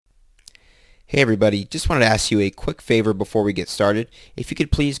Hey everybody, just wanted to ask you a quick favor before we get started. If you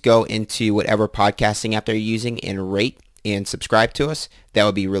could please go into whatever podcasting app they're using and rate and subscribe to us, that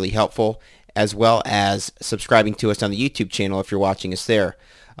would be really helpful, as well as subscribing to us on the YouTube channel if you're watching us there.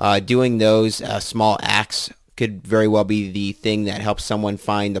 Doing those small acts could very well be the thing that helps someone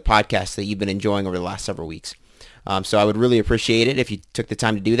find the podcast that you've been enjoying over the last several weeks. So I would really appreciate it if you took the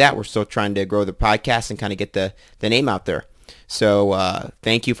time to do that. We're still trying to grow the podcast and kind of get the name out there. So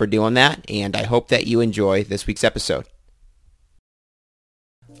thank you for doing that, and I hope that you enjoy this week's episode.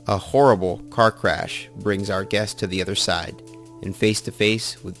 A horrible car crash brings our guest to the other side and face to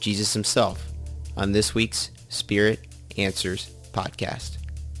face with Jesus himself on this week's Spirit Answers podcast.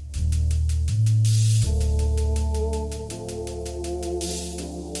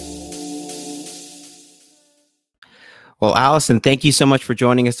 Well, Allison, thank you so much for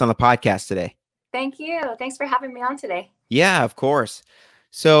joining us on the podcast today. Thank you. Thanks for having me on today. Yeah, of course.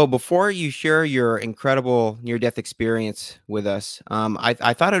 So before you share your incredible near-death experience with us,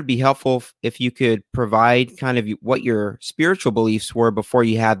 I thought it would be helpful if you could provide kind of what your spiritual beliefs were before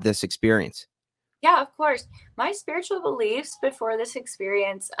you had this experience. Yeah, of course. My spiritual beliefs before this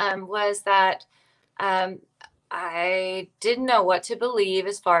experience was that I didn't know what to believe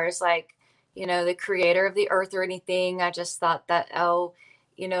as far as the creator of the earth or anything. I just thought that,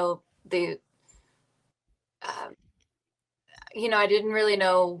 the um, I didn't really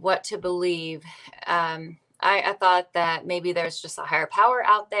know what to believe. I thought that maybe there's just a higher power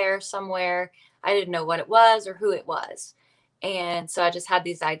out there somewhere. I didn't know what it was or who it was. And so I just had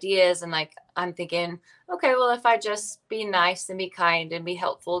these ideas and I'm thinking, okay, well, if I just be nice and be kind and be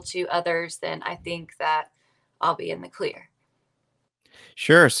helpful to others, then I think that I'll be in the clear.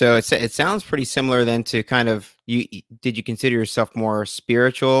 Sure. So it sounds pretty similar then to kind of did you consider yourself more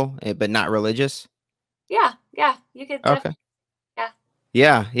spiritual but not religious? Yeah, you could Okay.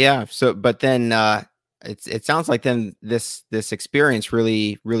 yeah. Yeah. So but then it sounds like then this experience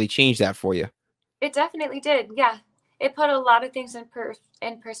really changed that for you. It definitely did. Yeah. It put a lot of things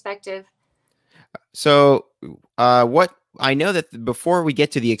in perspective. So, what I know that before we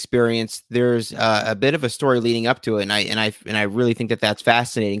get to the experience, there's a bit of a story leading up to it, and I really think that that's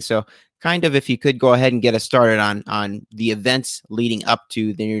fascinating. So, kind of, if you could go ahead and get us started on the events leading up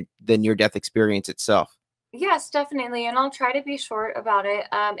to the near death experience itself. Yes, definitely. And I'll try to be short about it,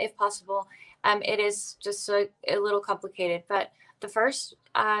 if possible. It is just a little complicated, but the first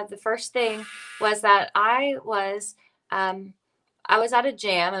thing was that um, I was at a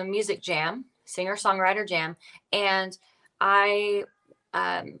jam, a music jam, singer-songwriter jam, and I,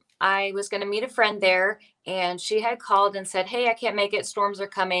 I was going to meet a friend there, and she had called and said, "Hey, I can't make it. Storms are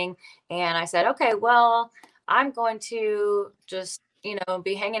coming." And I said, "Okay, well, I'm going to just,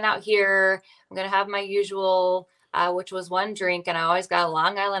 be hanging out here. I'm going to have my usual, which was one drink, and I always got a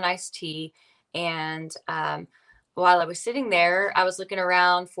Long Island iced tea." And while I was sitting there, I was looking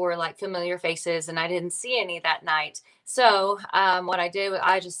around for familiar faces, and I didn't see any that night. So what I did was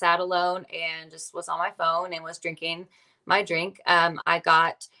I just sat alone and just was on my phone and was drinking my drink. I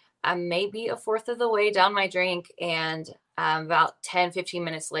got maybe a fourth of the way down my drink, and about 10, 15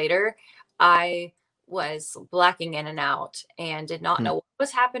 minutes later, I was blacking in and out and did not Hmm. know what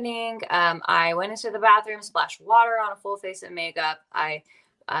was happening. I went into the bathroom, splashed water on a full face of makeup.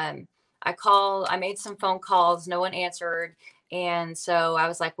 Um, I made some phone calls, no one answered. And so I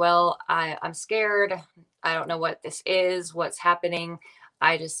was like, well, I'm scared. I don't know what this is, what's happening.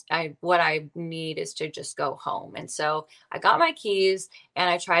 What I need is to just go home. And so I got my keys and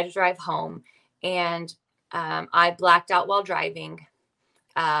I tried to drive home, and I blacked out while driving.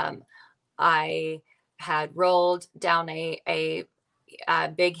 Um, I had rolled down a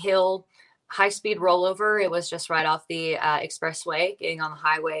big hill, high speed rollover. It was just right off the expressway, getting on the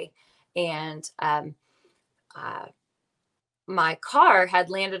highway, and uh, my car had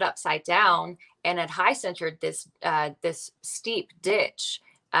landed upside down and had high centered this steep ditch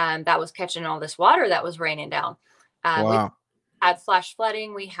that was catching all this water that was raining down. We Wow. had flash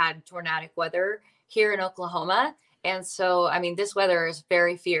flooding. We had tornadic weather here in Oklahoma. And so, I mean, this weather is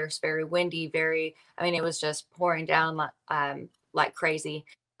very fierce, very windy, it was just pouring down like crazy,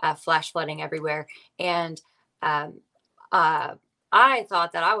 flash flooding everywhere. And um, uh, I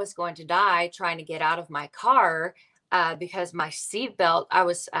thought that I was going to die trying to get out of my car because my seatbelt, I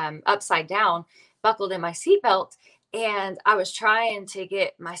was upside down, buckled in my seatbelt, and I was trying to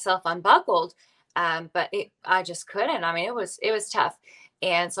get myself unbuckled, but I just couldn't. I mean, it was tough,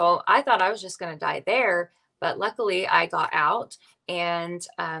 and so I thought I was just going to die there. But luckily, I got out, and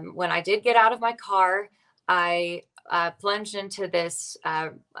when I did get out of my car, I plunged into this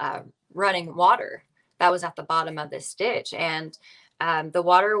running water that was at the bottom of this ditch, and the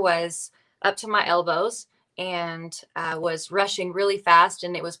water was up to my elbows, and was rushing really fast,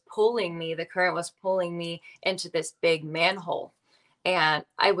 and it was pulling me. The current was pulling me into this big manhole, and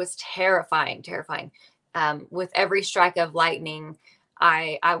I was terrifying, terrifying. With every strike of lightning,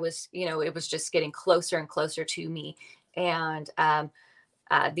 I was, it was just getting closer and closer to me. And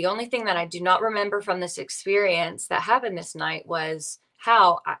the only thing that I do not remember from this experience that happened this night was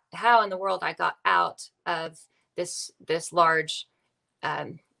how in the world I got out of this large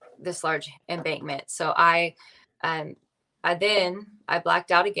um, this large embankment. So um, I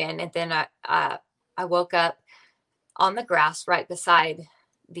blacked out again, and then I woke up on the grass right beside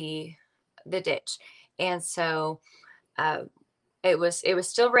the ditch, and so uh, it was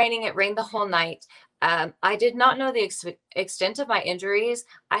still raining. It rained the whole night. I did not know the extent of my injuries.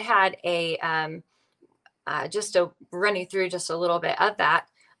 I had just to run you through just a little bit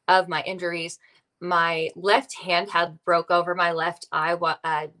of my injuries. My left hand had broke over my left eye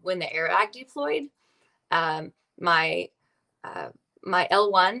when the airbag deployed. Um, my my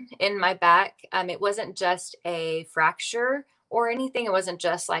L1 in my back, it wasn't just a fracture or anything. It wasn't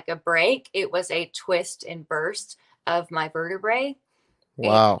just like a break. It was a twist and burst of my vertebrae. And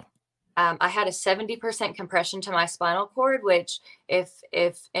Wow. I had a 70% compression to my spinal cord, which if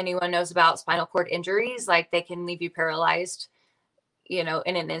anyone knows about spinal cord injuries, like they can leave you paralyzed, in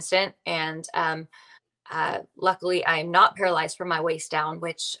an instant. And luckily, I'm not paralyzed from my waist down,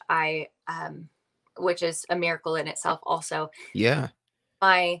 which is a miracle in itself. Also, Yeah.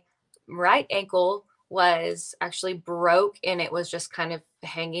 my right ankle was actually broke, and it was just kind of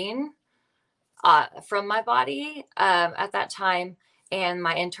hanging from my body at that time. And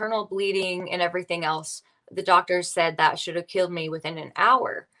my internal bleeding and everything else, the doctors said that should have killed me within an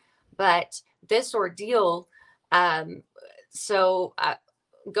hour. But this ordeal, um, so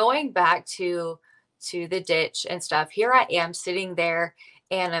going back to the ditch and stuff, here I am sitting there,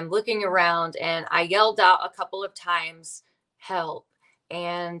 and I'm looking around, and I yelled out a couple of times, "Help!"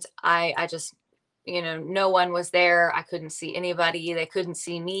 And I just, no one was there. I couldn't see anybody. They couldn't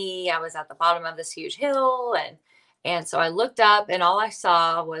see me. I was at the bottom of this huge hill, and so I looked up, and all I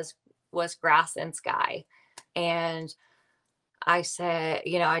saw was grass and sky. And I said,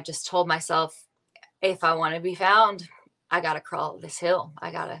 I just told myself, if I want to be found, I got to crawl this hill.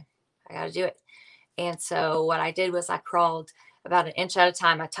 I got to do it. And so what I did was I crawled about an inch at a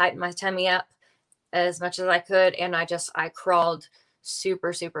time. I tightened my tummy up as much as I could, and I crawled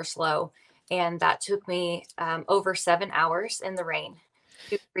super, super slow. And that took me over 7 hours in the rain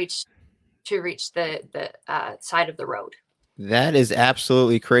to reach the side of the road. That is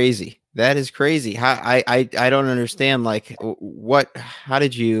absolutely crazy. That is crazy. I don't understand. Like, how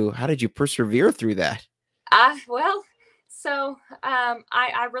did you persevere through that? Well, so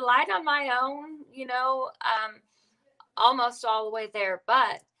I relied on my own, almost all the way there.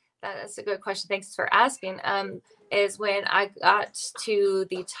 But that's a good question. Thanks for asking. Is when I got to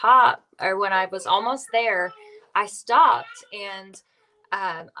the top, or when I was almost there, I stopped, and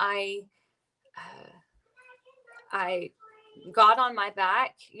I got on my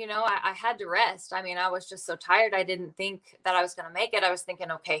back. I had to rest. I mean, I was just so tired. I didn't think that I was going to make it. I was thinking,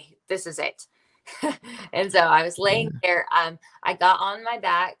 okay, this is it. And so I was laying there. I got on my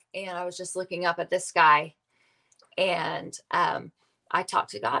back, and I was just looking up at the sky, and I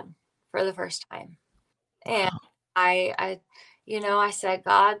talked to God for the first time. And I said,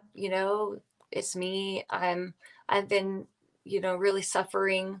 God, it's me. I've been, really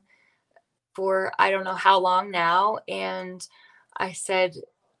suffering for I don't know how long now. And I said,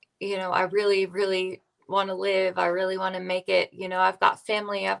 I really, really want to live. I really want to make it. I've got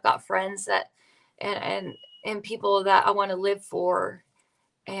family, I've got friends and people that I want to live for.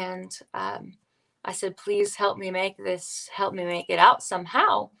 And I said, please help me make it out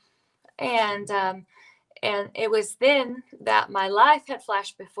somehow. And it was then that my life had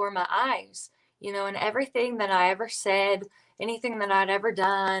flashed before my eyes, and everything that I ever said, anything that I'd ever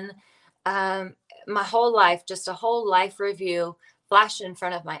done, my whole life, just a whole life review flashed in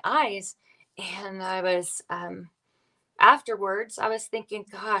front of my eyes. And I was, afterwards, I was thinking,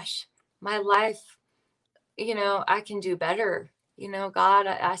 gosh, my life, I can do better. God,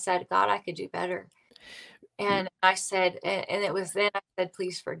 I said, God, I could do better. And I said, and it was then I said,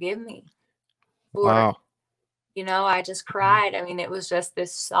 please forgive me for, Wow. I just cried. I mean, it was just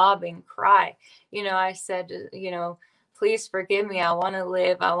this sobbing cry. I said, please forgive me. I want to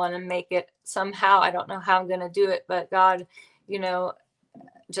live. I want to make it somehow. I don't know how I'm going to do it, but God,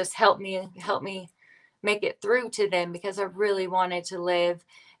 just help me make it through to them, because I really wanted to live.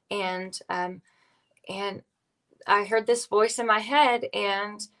 And I heard this voice in my head,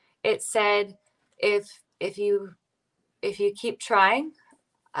 and it said, if you keep trying,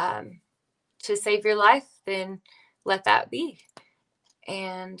 to save your life, then let that be.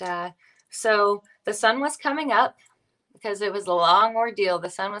 And so the sun was coming up because it was a long ordeal. The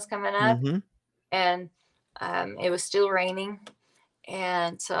sun was coming up, Mm-hmm. and it was still raining.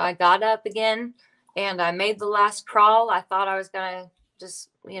 And so I got up again and I made the last crawl. I thought I was going to just,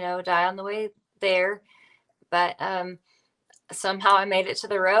 die on the way there. But somehow I made it to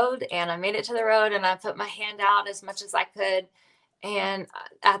the road, and I put my hand out as much as I could. And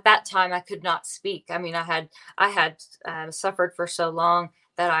at that time I could not speak. I mean, I had suffered for so long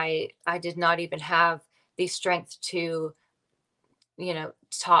that I did not even have the strength to,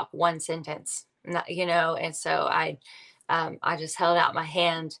 talk one sentence, and so I just held out my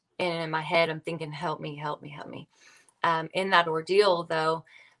hand, and in my head I'm thinking, help me, help me, help me. In that ordeal, though,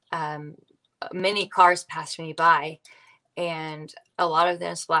 many cars passed me by, and a lot of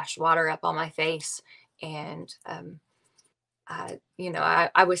them splashed water up on my face. And I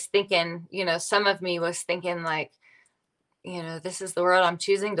was thinking, some of me was thinking like, this is the world I'm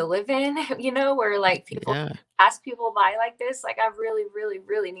choosing to live in, where like people Yeah. pass people by like this. Like, I really, really,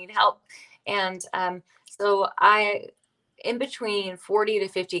 really need help. And so in between 40 to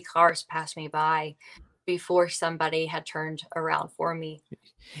 50 cars passed me by before somebody had turned around for me.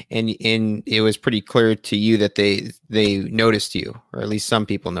 And it was pretty clear to you that they noticed you, or at least some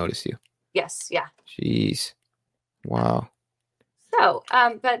people noticed you. Yes. Yeah. Jeez. Wow. So,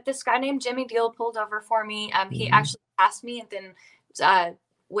 but this guy named Jimmy Deal pulled over for me. He Mhm. actually passed me and then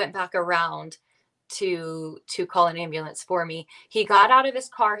went back around to call an ambulance for me. He got out of his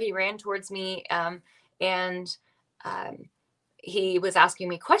car. He ran towards me, and he was asking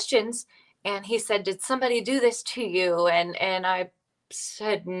me questions. And he said, "Did somebody do this to you?" And I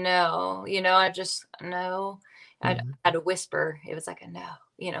said, "No." I just no. I Mhm. had to whisper. It was like a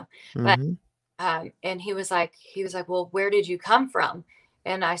no. But Mhm. and he was like, "Well, where did you come from?"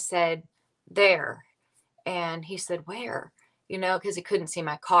 And I said, "There." And he said, "Where?" Because he couldn't see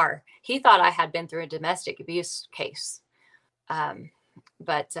my car. He thought I had been through a domestic abuse case.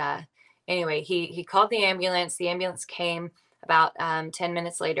 But anyway, he called the ambulance. The ambulance came about 10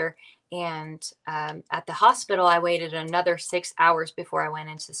 minutes later. And at the hospital, I waited another 6 hours before I went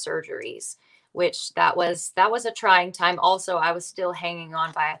into surgeries, which that was a trying time. Also, I was still hanging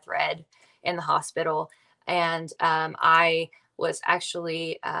on by a thread in the hospital. And I was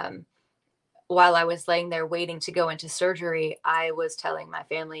actually, while I was laying there waiting to go into surgery, I was telling my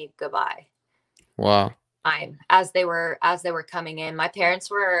family goodbye Wow. time as they were coming in. My parents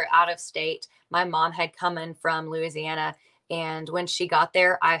were out of state. My mom had come in from Louisiana, and when she got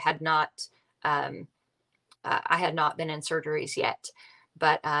there, um, I had not been in surgeries yet.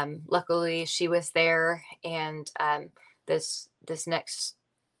 But luckily, she was there, and this next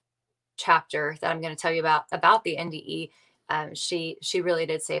chapter that I'm going to tell you about the NDE, she really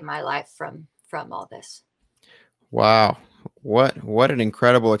did save my life from all this. Wow. What an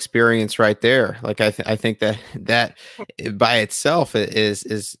incredible experience right there. Like I think that by itself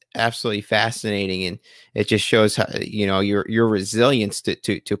is absolutely fascinating, and it just shows how, your resilience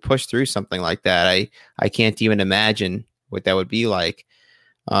to push through something like that. I can't even imagine what that would be like.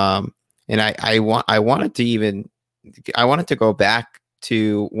 Um and I wanted to go back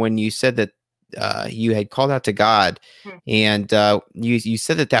to when you said that you had called out to God, Hmm. and you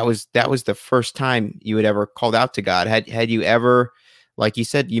said that was the first time you had ever called out to God. Had you ever, like you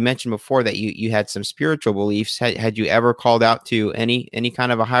said, you mentioned before that you had some spiritual beliefs. Had you ever called out to any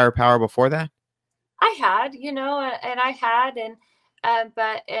kind of a higher power before that? I had, and I had, and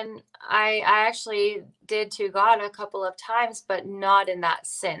I actually did to God a couple of times, but not in that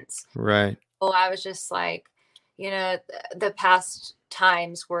sense. Right. Oh, I was just like, the past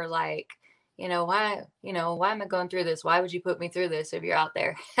times were like, why am I going through this? Why would you put me through this if you're out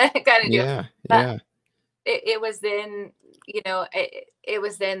there? Kind of deal. Yeah. But Yeah. it was then, it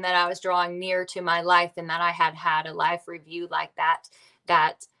was then that I was drawing near to my life, and that I had had a life review like that,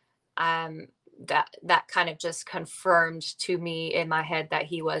 um, that kind of just confirmed to me in my head that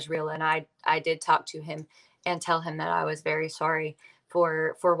he was real. And I did talk to him and tell him that I was very sorry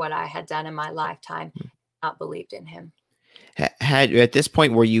for what I had done in my lifetime, not believed in him. Had at this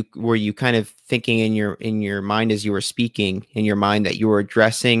point, were you kind of thinking in your mind as you were speaking in your mind that you were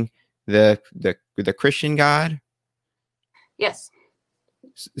addressing the Christian God? Yes.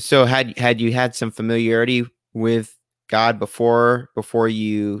 So had you had some familiarity with God before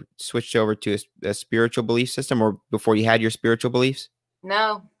you switched over to a spiritual belief system, or before you had your spiritual beliefs?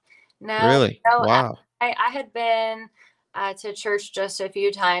 No, no, Really? no. Wow. I had been to church just a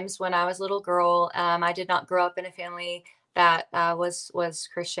few times when I was a little girl. I did not grow up in a family that was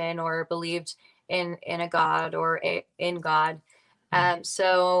Christian or believed in a God or in God.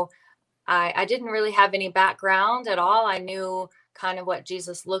 So I didn't really have any background at all. I knew kind of what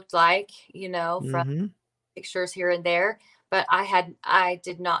Jesus looked like, from Mm-hmm. pictures here and there, but I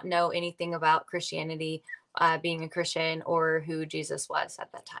did not know anything about Christianity, being a Christian, or who Jesus was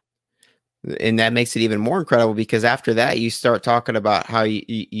at that time. And that makes it even more incredible because after that, you start talking about how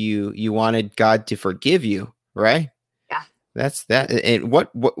you wanted God to forgive you, right? Yeah, That's that. And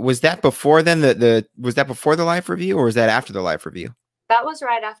what was that before then? Was that before the life review or was that after the life review? that was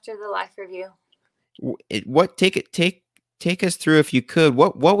right after the life review. What take us through if you could.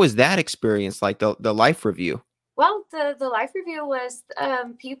 What was that experience like? The life review. Well, the life review was,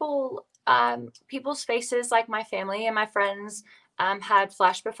 people's faces, like my family and my friends, had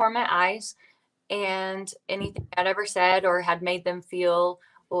flashed before my eyes, and anything I'd ever said or had made them feel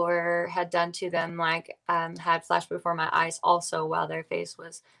or had done to them, like, had flashed before my eyes also while their face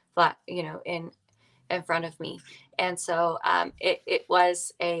was flat, in front of me. And so,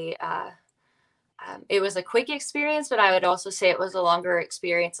 it was a quick experience, but I would also say it was a longer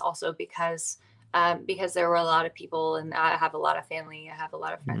experience also because there were a lot of people, and I have a lot of family. I have a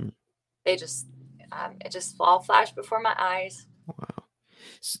lot of friends. Mm, They just, it just all flashed before my eyes. wow.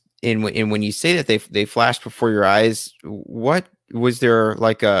 And when you say that they flashed before your eyes, what was there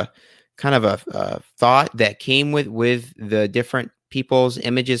like a kind of a thought that came with the different people's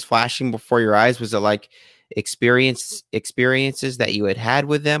images flashing before your eyes? Was it like experiences that you had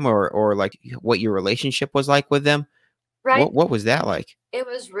with them, or like what your relationship was like with them? Right. What was that like? It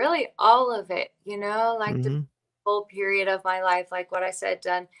was really all of it, like the Mm-hmm. whole period of my life, like what I said,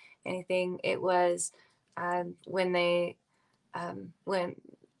 done anything. It was, when they,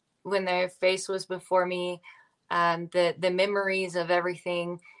 when their face was before me, the memories of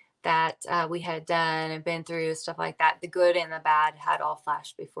everything that, we had done and been through, stuff like that, the good and the bad, had all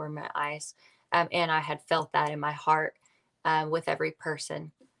flashed before my eyes, and I had felt that in my heart, with every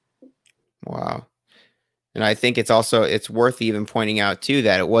person. Wow. And I think it's worth even pointing out too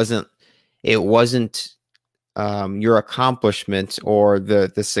that it wasn't your accomplishments or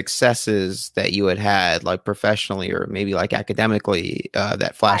the successes that you had like professionally or maybe like academically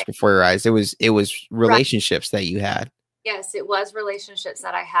that flashed Right. before your eyes. It was Right. relationships that you had. Yes, it was relationships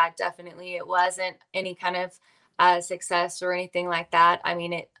that I had, definitely. It wasn't any kind of, success or anything like that. I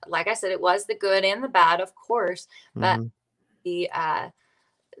mean, like I said, it was the good and the bad, of course, but Hmm. the, uh,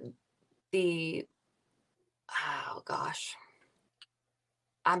 the, oh gosh,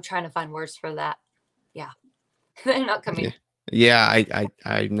 I'm trying to find words for that. Yeah, they're not Yeah, coming. yeah.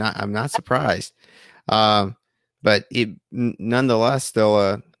 I'm not surprised. Um, but nonetheless,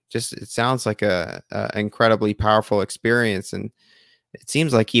 still, just it sounds like a incredibly powerful experience, and it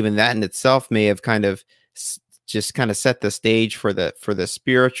seems like even that in itself may have kind of just kind of set the stage for the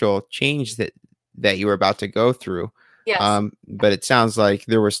spiritual change that you were about to go through. Yes, But it sounds like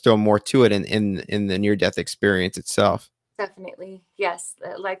there was still more to it in the near death experience itself. definitely. Yes,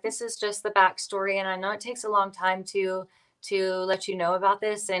 like this is just the backstory, and I know it takes a long time to let you know about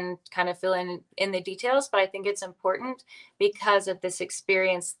this and kind of fill in the details, but I think it's important because of this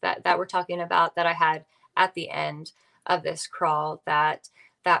experience that we're talking about that I had at the end of this crawl, that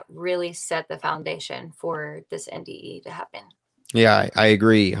really set the foundation for this NDE to happen. Yeah, I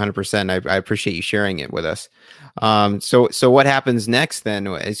agree 100%. I appreciate you sharing it with us. So what happens next then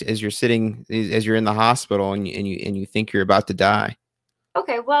as you're sitting as you're in the hospital and you think you're about to die?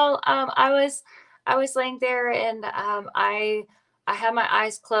 Okay, well, I was laying there, and, I had my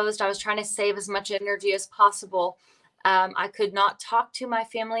eyes closed. I was trying to save as much energy as possible. I could not talk to my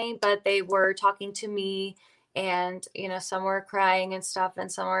family, but they were talking to me, and some were crying and stuff,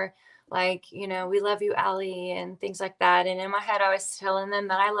 and some were like, "We love you, Allie," and things like that. And in my head, I was telling them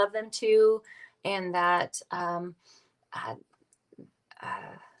that I love them too, and that, uh,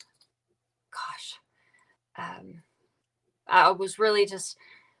 uh, gosh, um, I was really just,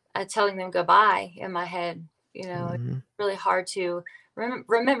 telling them goodbye in my head. It's Hmm. really hard to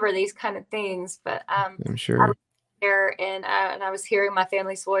remember these kind of things, but, I'm I was sure. there, and I was hearing my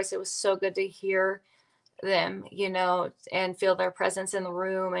family's voice. It was so good to hear them, and feel their presence in the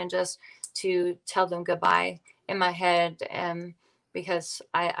room, and just to tell them goodbye in my head. Because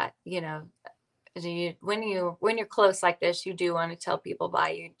when you're close like this, you do want to tell people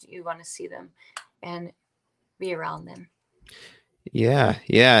bye. You want to see them and be around them. Yeah,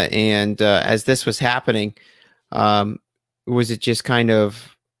 yeah. And as this was happening, um, was it just kind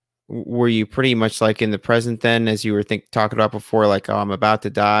of were you pretty much like in the present then, as you were talking about before, like, oh, I'm about to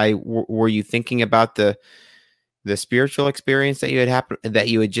die? Were you thinking about the spiritual experience that you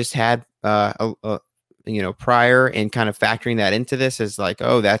had just had, prior, and kind of factoring that into this as like,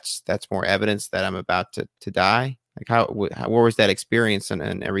 oh, that's more evidence that I'm about to die? Like what was that experience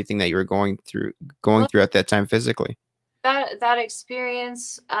and everything that you were going Well, through at that time physically? that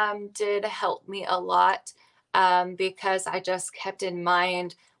experience did help me a lot, because I just kept in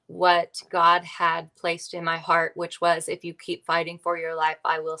mind what God had placed in my heart, which was, if you keep fighting for your life,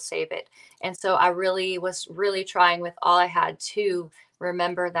 I will save it. And so I really was really trying with all I had to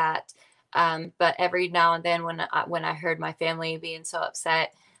remember that. But every now and then, when I heard my family being so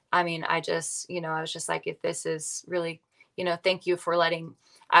upset, I mean, I just, I was just like, if this is really, thank you for letting.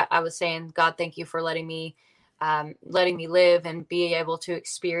 I was saying, God, thank you for letting me live and be able to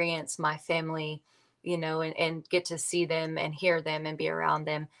experience my family, and get to see them and hear them and be around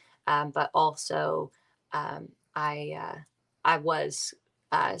them. But also, um, I was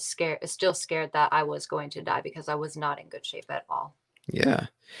scared, still scared that I was going to die because I was not in good shape at all. Yeah.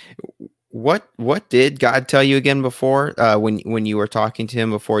 What did God tell you again before when you were talking to him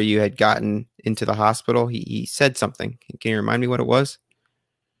before you had gotten into the hospital? He said something. Can you remind me what it was?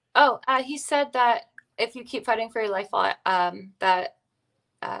 Oh, he said that if you keep fighting for your life, that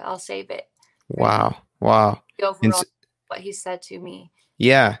I'll save it. Pretty much Wow. Wow. the And overall what he said to me.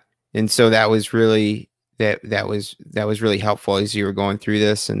 yeah. And so that was really that was really helpful as you were going through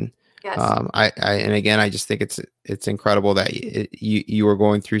this. And Yes. and again, I just think it's incredible that you were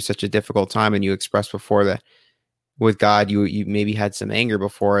going through such a difficult time, and you expressed before that with God, you maybe had some anger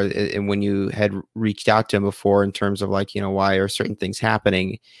before, and when you had reached out to him before in terms of like, why are certain things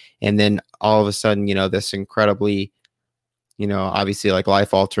happening, and then all of a sudden, this incredibly, obviously like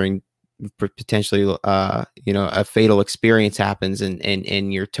life altering, potentially, a fatal experience happens,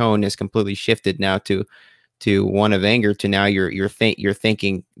 and your tone is completely shifted now to one of anger to now you're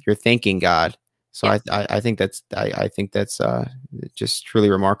thinking God. So I Yes. I, I think that's just truly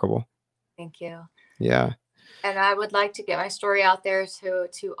remarkable. Thank you. Yeah. And I would like to get my story out there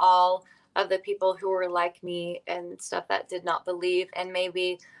to all of the people who were like me and stuff that did not believe, and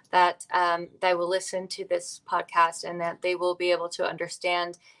maybe that they will listen to this podcast and that they will be able to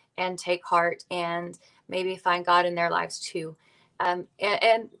understand and take heart and maybe find God in their lives too. And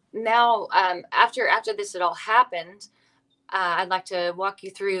now, after this had all happened, I'd like to walk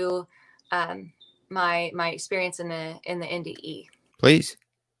you through um, my experience in the NDE. Please.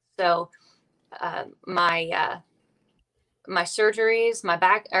 So my surgeries,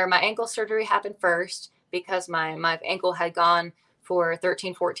 my ankle surgery happened first because my ankle had gone for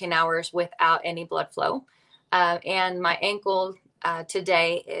 13, 14 hours without any blood flow. And my ankle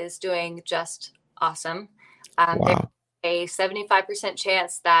today is doing just awesome. There's Wow. a 75%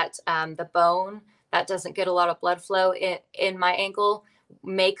 chance that the bone that doesn't get a lot of blood flow in my ankle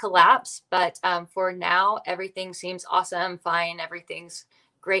may collapse. But for now, everything seems awesome, fine. Everything's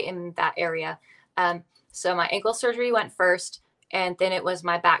great in that area. So my ankle surgery went first, and then it was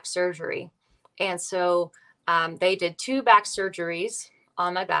my back surgery. And so they did two back surgeries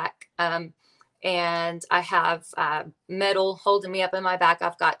on my back. And I have metal holding me up in my back.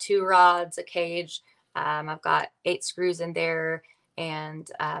 I've got two rods, a cage. I've got 8 screws in there, and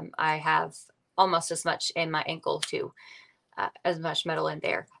I have almost as much in my ankle too, as much metal in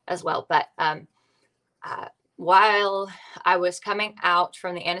there as well. But uh, while I was coming out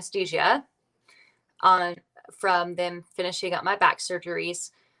from the anesthesia, on from them finishing up my back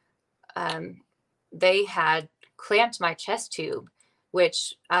surgeries, um, they had clamped my chest tube,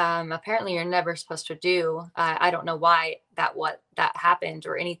 which apparently you're never supposed to do. I don't know why that happened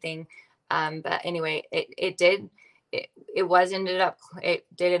or anything, but anyway, it did. It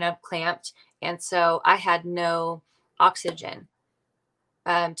did end up clamped, and so I had no oxygen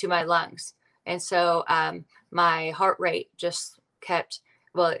to my lungs, and so my heart rate just kept.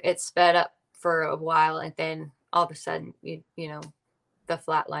 Well, it sped up for a while, and then all of a sudden, the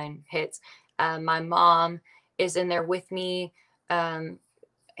flat line hits. My mom is in there with me, um,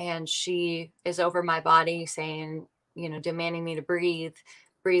 and she is over my body saying, demanding me to breathe,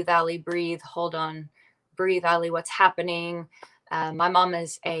 breathe, Ali, breathe, hold on, breathe, Ali, what's happening? My mom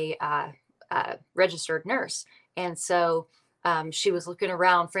is a registered nurse. And so she was looking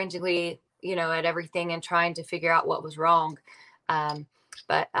around frantically, at everything and trying to figure out what was wrong.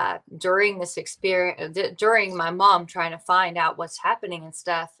 But during this experience, during my mom trying to find out what's happening and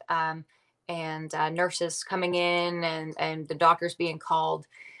stuff, and nurses coming in and the doctors being called,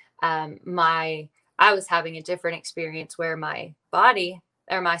 I was having a different experience where my body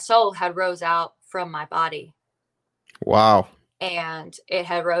or my soul had rose out from my body, Wow. and it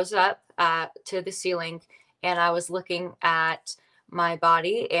had rose up to the ceiling, and I was looking at my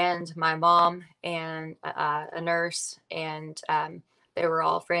body and my mom and a nurse, and they were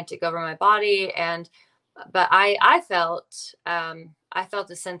all frantic over my body, and but I felt I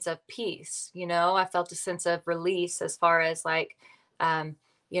felt a sense of peace, I felt a sense of release as far as like, um,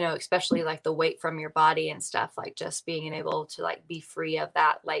 especially like the weight from your body and stuff, like just being able to like be free of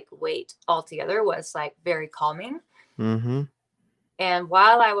that like weight altogether was like very calming. Mm-hmm. And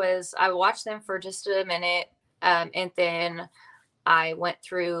I watched them for just a minute, and then I went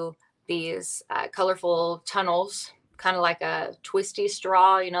through these colorful tunnels, kind of like a twisty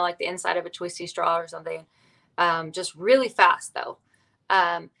straw, like the inside of a twisty straw or something, just really fast though.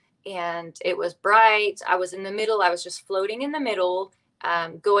 Um, and it was bright. I was in the middle. I was just floating in the middle,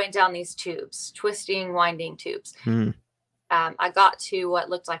 going down these tubes, twisting, winding tubes. Mm. I got to what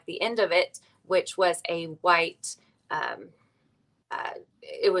looked like the end of it, which was a white,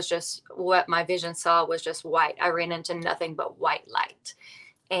 it was just what my vision saw was just white. I ran into nothing but white light.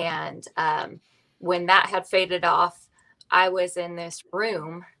 And when that had faded off, I was in this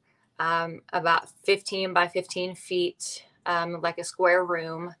room, about 15 by 15 feet, like a square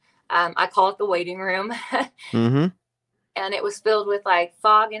room. I call it the waiting room. Mm-hmm. And it was filled with like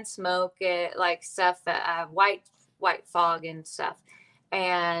fog and smoke, like stuff, white fog and stuff.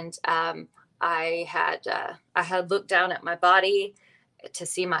 And I had looked down at my body to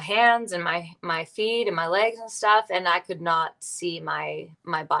see my hands and my feet and my legs and stuff, and I could not see my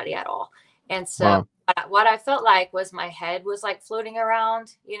body at all. And so Wow. what I felt like was my head was like floating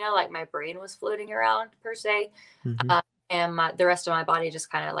around, like my brain was floating around per se, Mm-hmm. and the rest of my body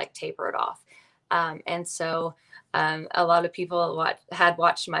just kind of like tapered off. And so a lot of people had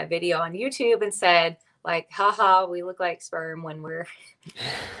watched my video on YouTube and said like, haha, we look like sperm when we're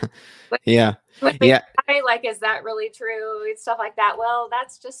Yeah. when we Yeah. die. Like, is that really true? And stuff like that. Well,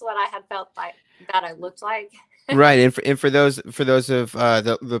 that's just what I had felt like that I looked like. Right. And for those of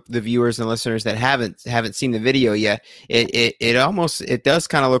the viewers and listeners that haven't seen the video yet, it does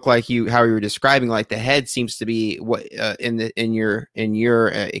kind of look like how you were describing, like the head seems to be what in your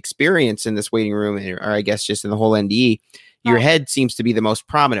experience in this waiting room, or I guess just in the whole NDE, your head seems to be the most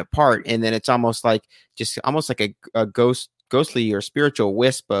prominent part, and then it's almost like a ghostly or spiritual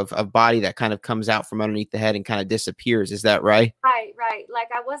wisp of body that kind of comes out from underneath the head and kind of disappears. Is that right? Right. Like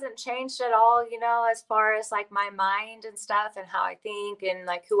I wasn't changed at all, as far as like my mind and stuff and how I think and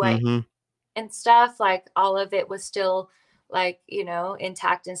like who I Mm-hmm. and stuff. Like all of it was still like,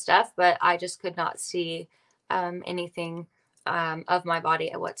 intact and stuff, but I just could not see anything of my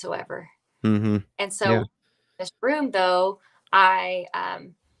body whatsoever. Mm-hmm. And so Yeah. this room though, I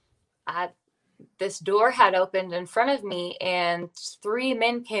this door had opened in front of me and three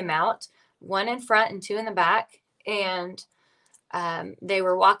men came out, one in front and two in the back. And they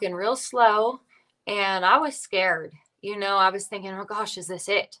were walking real slow and I was scared. I was thinking, oh gosh, is this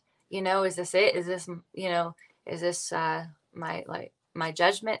it? Is this it? Is this, is this my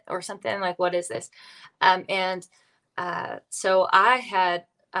judgment or something? Like, what is this? And so I had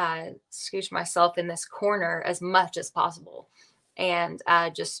scooched myself in this corner as much as possible, and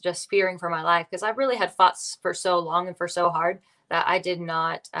just fearing for my life, because I really had fought for so long and for so hard that I didn't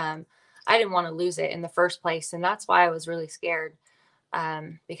want to lose it in the first place. And that's why I was really scared,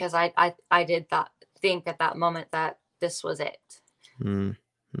 because I did think at that moment that this was it.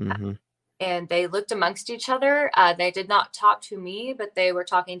 Mm-hmm. And they looked amongst each other. They did not talk to me, but they were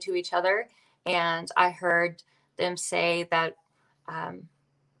talking to each other. And I heard them say that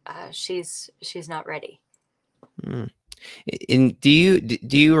she's not ready. Mm. And do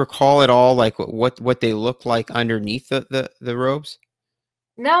you recall at all like what they look like underneath the robes?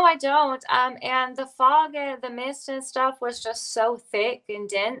 No, I don't. And the fog and the mist and stuff was just so thick and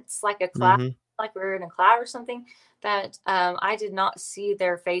dense, like a cloud, Mm-hmm. like we were in a cloud or something, that I did not see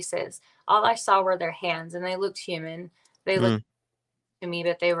their faces. All I saw were their hands, and they looked human. They looked to me,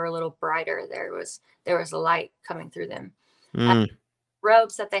 but they were a little brighter. There was a light coming through them. Mm.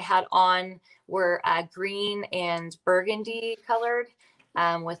 Robes that they had on were green and burgundy colored,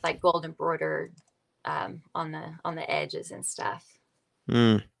 with like gold embroidered on the edges and stuff.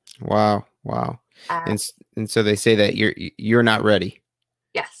 Mm. Wow. And so they say that you're not ready.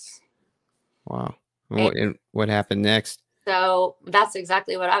 Yes. Wow. And what happened next? So that's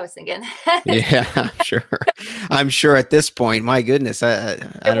exactly what I was thinking. Yeah, I'm sure at this point, my goodness, I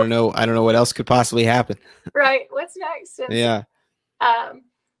don't know what else could possibly happen. Right. What's next? And Yeah. so,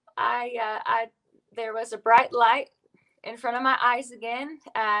 there was a bright light in front of my eyes again.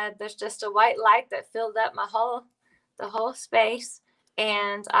 There's just a white light that filled up the whole space.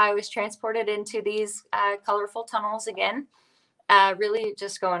 And I was transported into these colorful tunnels again, really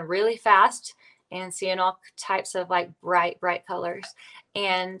just going really fast and seeing all types of like bright colors.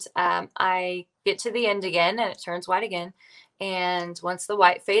 And I get to the end again and it turns white again. And once the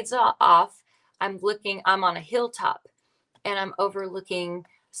white fades off, I'm on a hilltop. and I'm overlooking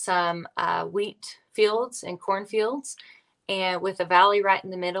some wheat fields and cornfields, and with a valley right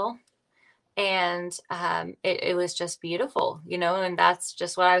in the middle. And it was just beautiful, and that's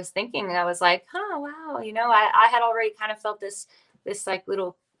just what I was thinking. I was like, oh wow, I had already kind of felt this like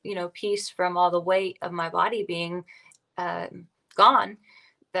little peace from all the weight of my body being uh, gone.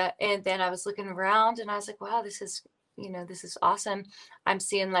 And then I was looking around and I was like, wow, this is awesome. I'm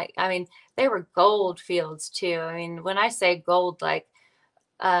seeing, like, I mean, they were gold fields too. I mean, when I say gold, like,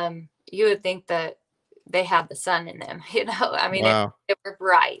 you would think that they have the sun in them, I mean, Wow. they were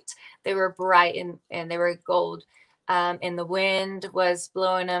bright. They were bright, and they were gold. And the wind was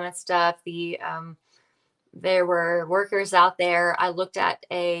blowing them and stuff. There were workers out there. I looked at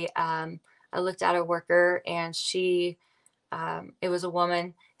a worker, and it was a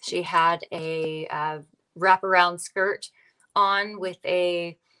woman. She had a wraparound skirt on with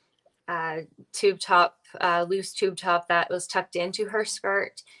a tube top, loose tube top that was tucked into her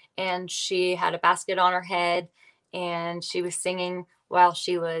skirt, and she had a basket on her head, and she was singing while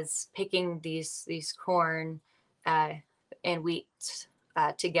she was picking these corn and wheat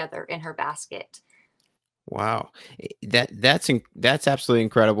together in her basket. Wow. That's absolutely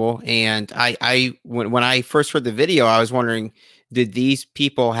incredible. And when I first heard the video, I was wondering, did these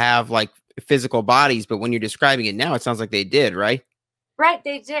people have like physical bodies? But when you're describing it now, it sounds like they did, right? Right,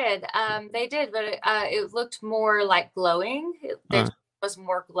 they did. They did, but it looked more like glowing. There Huh. was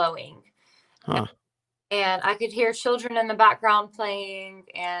more glowing, Huh. and I could hear children in the background playing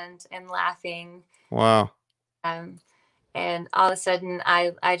and laughing. Wow. Um, and all of a sudden,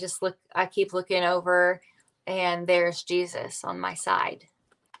 I keep looking over, and there's Jesus on my side.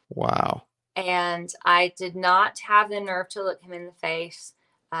 Wow. And I did not have the nerve to look him in the face,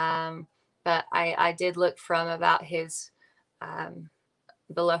 but I did look from about his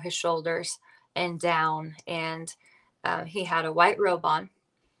below his shoulders and down, and he had a white robe on,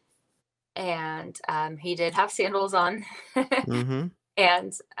 and he did have sandals on. Mm-hmm.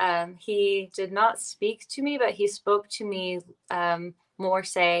 And he did not speak to me, but he spoke to me more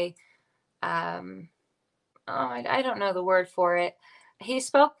say, I don't know the word for it. He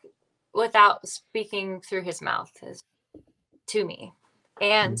spoke without speaking through his mouth to me.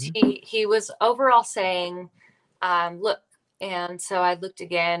 And Mm-hmm. he was overall saying, look. And so I looked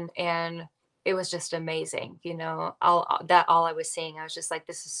again, and it was just amazing. All I was seeing, I was just like,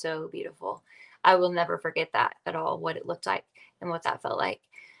 this is so beautiful. I will never forget that at all, what it looked like and what that felt like.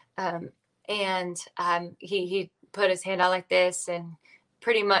 And he put his hand out like this, and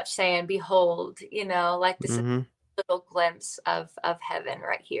pretty much saying, behold, like this Mm-hmm. little glimpse of heaven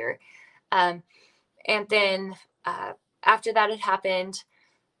right here. And then after that had happened,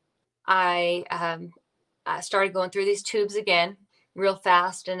 I started going through these tubes again real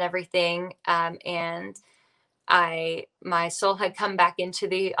fast and everything. And my soul had come back into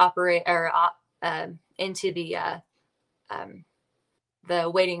the into the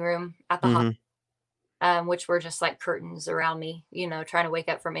waiting room at the hospital, Mm-hmm. which were just like curtains around me, trying to wake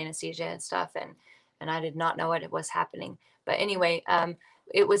up from anesthesia and stuff. And I did not know what was happening. But anyway,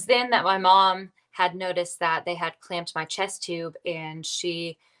 it was then that my mom had noticed that they had clamped my chest tube, and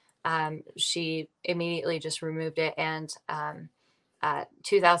she immediately just removed it, and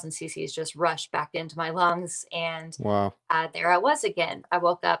 2,000 cc's just rushed back into my lungs. And Wow. there I was again. I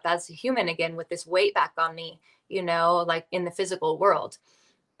woke up as a human again with this weight back on me, like in the physical world.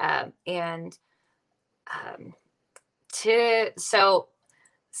 And so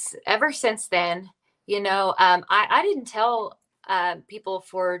ever since then, I didn't tell people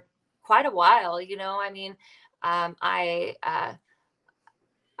for quite a while. I mean, I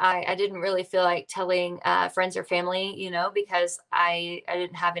didn't really feel like telling friends or family, because I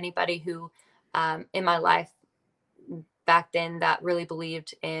didn't have anybody who in my life back then that really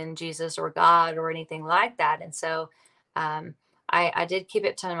believed in Jesus or God or anything like that. And so I did keep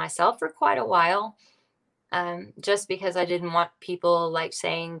it to myself for quite a while, just because I didn't want people like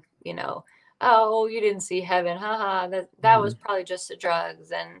saying, oh, you didn't see heaven, haha, that Mm-hmm. was probably just the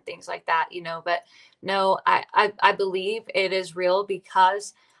drugs and things like that, But no, I believe it is real,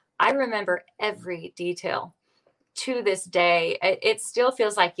 because I remember every detail to this day. It still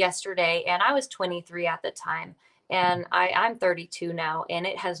feels like yesterday, and I was 23 at the time, and I'm 32 now, and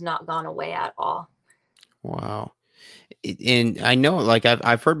it has not gone away at all. Wow. And I know, like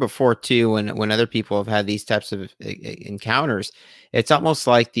I've heard before too, when other people have had these types of encounters, it's almost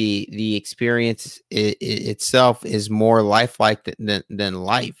like the experience itself is more lifelike than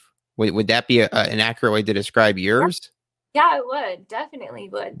life. Would that be an accurate way to describe yours? Yeah, it would, definitely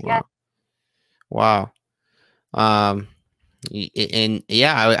would. Yeah. Wow. Wow. Um, and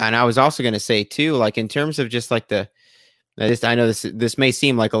yeah, and I was also going to say too, like in terms of just like I know this may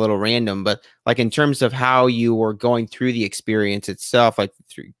seem like a little random, but like in terms of how you were going through the experience itself, like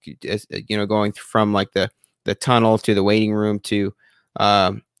through, going from like the tunnel to the waiting room to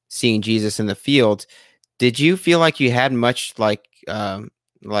seeing Jesus in the field, did you feel like you had much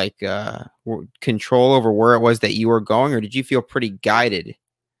control over where it was that you were going, or did you feel pretty guided?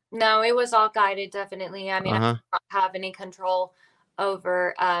 No, it was all guided, definitely. I mean, I Uh-huh. don't have any control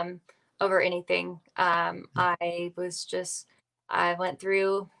over over anything. I went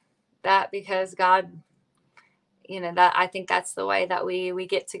through that because God, that I think that's the way that we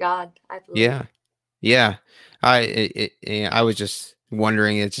get to God, I believe. Yeah. Yeah, I was just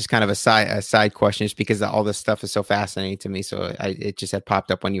wondering. It's just kind of a side question, just because all this stuff is so fascinating to me. So it just had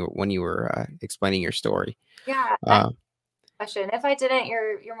popped up when you were explaining your story. Yeah, I have Uh, a question. If I didn't,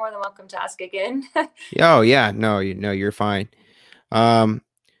 you're more than welcome to ask again. oh yeah, no, you're fine. Um,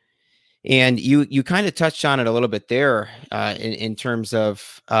 and you kind of touched on it a little bit there, in terms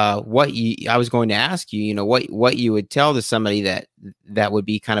of what you. I was going to ask you, what you would tell to somebody that would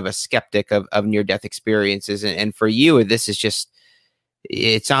be kind of a skeptic of near death experiences, and for you, this is just.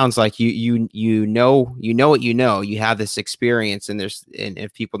 It sounds like you know what you have this experience, and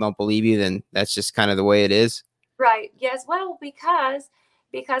if people don't believe you, then that's just kind of the way it is. Right. Yes. Well, because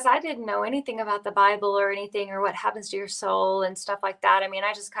I didn't know anything about the Bible or anything or what happens to your soul and stuff like that. I mean,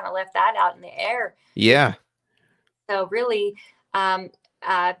 I just kind of left that out in the air. Yeah, So really, um,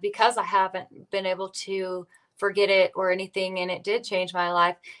 because I haven't been able to forget it or anything, and it did change my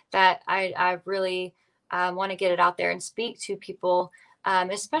life, that I really want to get it out there and speak to people,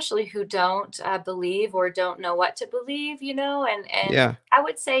 especially who don't believe or don't know what to believe, and yeah, I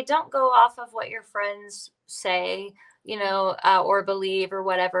would say don't go off of what your friends say, or believe or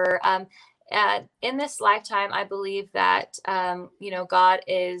whatever. In this lifetime, I believe that, God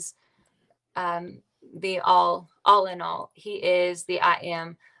is the all in all. He is the I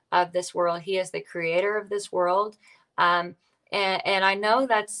am of this world. He is the creator of this world. um and I know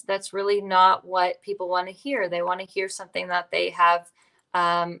that's really not what people want to hear. They want to hear something that they have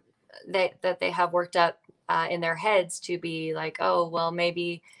that they have worked up in their heads to be like, oh well,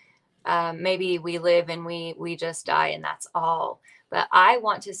 maybe we live and we just die and that's all. But I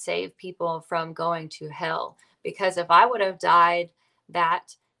want to save people from going to hell, because if I would have died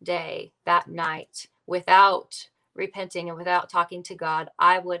that day, that night, without repenting and without talking to God,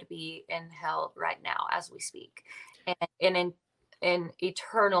 I would be in hell right now as we speak, and in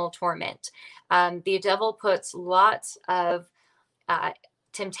eternal torment. The devil puts lots of uh,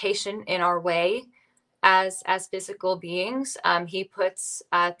 temptation in our way as physical beings. He puts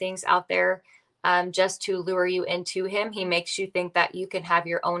things out there just to lure you into him. He makes you think that you can have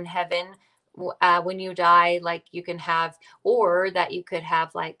your own heaven when you die, like you can have, or that you could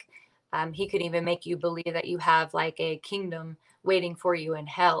have like, he could even make you believe that you have like a kingdom waiting for you in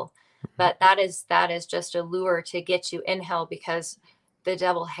hell. But that is just a lure to get you in hell, because the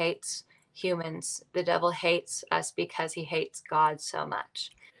devil hates humans. The devil hates us because he hates God so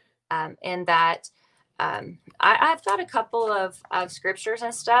much. And that I've got a couple of scriptures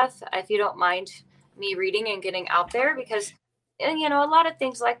and stuff, if you don't mind me reading and getting out there, because a lot of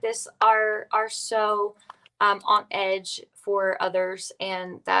things like this are so on edge for others,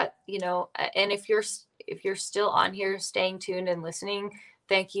 and that and if you're still on here staying tuned and listening,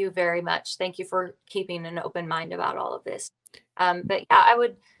 thank you very much. Thank you for keeping an open mind about all of this. But yeah, I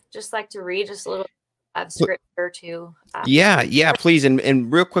would just like to read just a little of scripture to yeah, yeah. Please,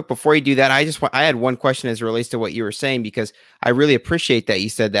 and real quick before you do that, I had one question as it relates to what you were saying, because I really appreciate that you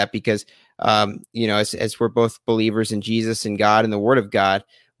said that, because as we're both believers in Jesus and God and the Word of God,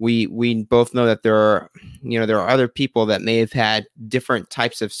 we both know that there are other people that may have had different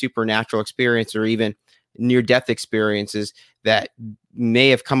types of supernatural experience, or even near death experiences, that may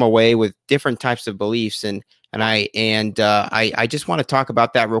have come away with different types of beliefs, and I just want to talk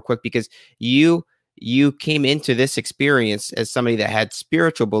about that real quick, because you came into this experience as somebody that had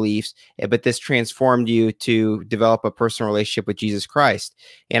spiritual beliefs, but this transformed you to develop a personal relationship with Jesus Christ.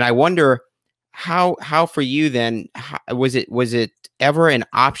 And I wonder how for you then, was it ever an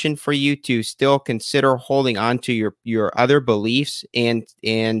option for you to still consider holding on to your other beliefs, and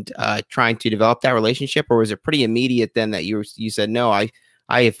trying to develop that relationship, or was it pretty immediate then that you said, no, I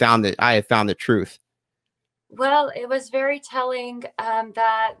have found the truth? Well, it was very telling,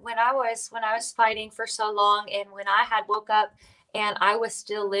 that when I was fighting for so long, and when I had woke up and I was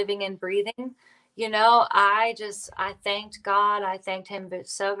still living and breathing, I thanked God. I thanked Him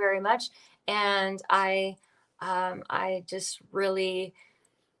so very much, and I just really,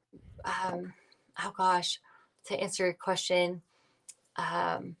 um, oh gosh, to answer your question,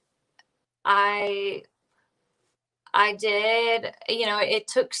 um, I I did, it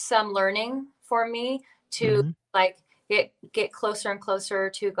took some learning for me to Hmm. like get closer and closer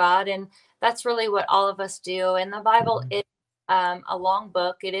to God. And that's really what all of us do. And the Bible Hmm. is a long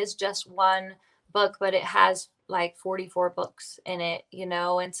book. It is just one book, but it has like 44 books in it,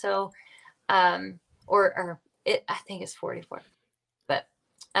 and so or it I think it's 44. But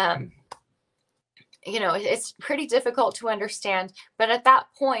um it's pretty difficult to understand. But at that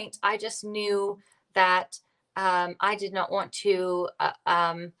point, I just knew that I did not want to.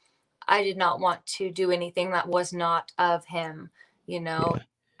 I did not want to do anything that was not of him. You know,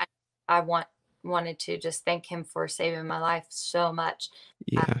 Yeah. I, I wanted to just thank him for saving my life so much.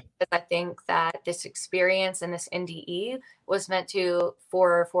 Yeah. Because I think that this experience and this NDE was meant to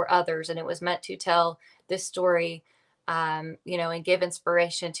for others, and it was meant to tell this story, and give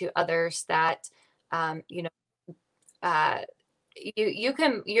inspiration to others that, um, you know, uh,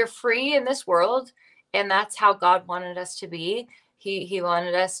 you're free in this world, and that's how God wanted us to be. He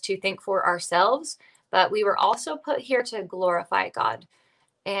wanted us to think for ourselves, but we were also put here to glorify God.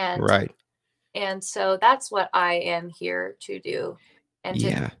 and Right. and so that's what I am here to do, and to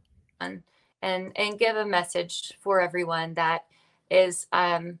Yeah. and and give a message for everyone that is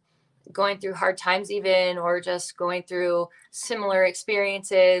going through hard times, even, or just going through similar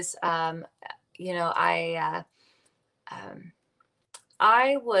experiences. Um,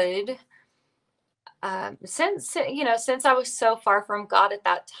 I would, since I was so far from God at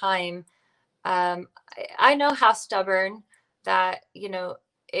that time, I know how stubborn that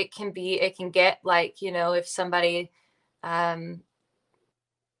it can be. It can get like, if somebody um,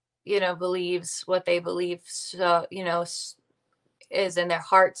 believes what they believe, so is in their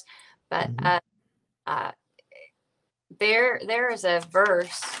hearts. But Hmm. uh, there is a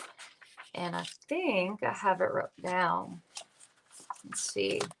verse, and I think I have it wrote down. Let's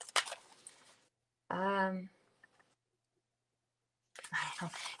see. Um,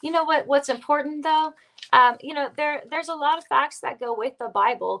 You know what's important though? There's a lot of facts that go with the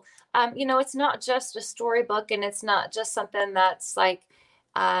Bible. It's not just a storybook, and it's not just something that's like,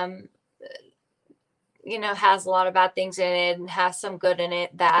 um, has a lot of bad things in it and has some good in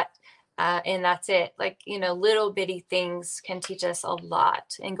it, and that's it. Like, little bitty things can teach us a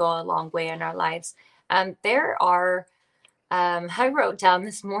lot and go a long way in our lives. There are, I wrote down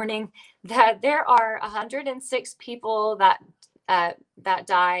this morning that there are 106 people that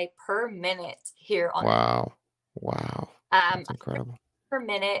die per minute here on Earth. Wow. Wow. Um, That's incredible. per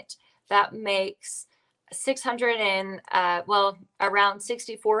minute. That makes 600 and around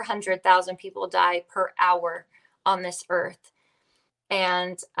 6,400,000 people die per hour on this earth,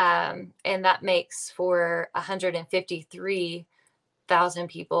 and that makes for 153,000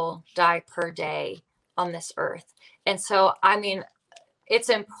 people die per day on this earth. And so, I mean, it's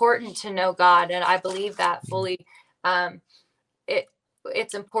important to know God, and I believe that Yeah. fully. Um, it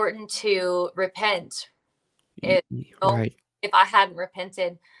it's important to repent. It, Right. if I hadn't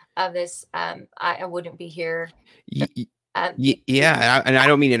repented of this, I wouldn't be here. Y- y- You, Yeah, and I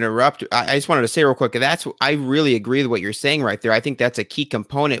don't mean to interrupt. I just wanted to say real quick. I really agree with what you're saying right there. I think that's a key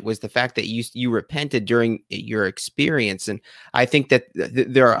component was the fact that you repented during your experience, and I think that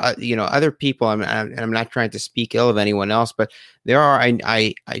there are other people. I'm not trying to speak ill of anyone else, but there are.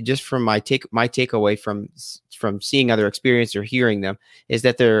 I just from my takeaway from seeing other experience or hearing them is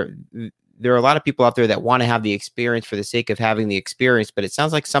that there are a lot of people out there that want to have the experience for the sake of having the experience, but it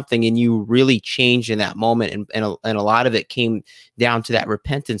sounds like something in you really changed in that moment. And a lot of it came down to that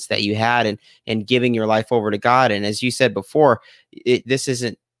repentance that you had and giving your life over to God. And as you said before, this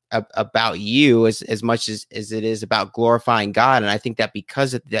isn't about you as much as it is about glorifying God. And I think that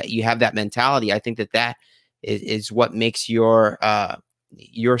because of that, you have that mentality. I think that is what makes your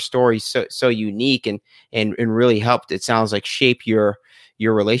story so unique and really helped. It sounds like shape your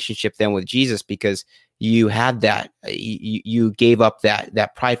relationship then with Jesus because you had that you gave up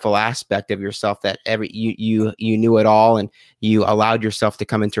that prideful aspect of yourself that you knew it all and you allowed yourself to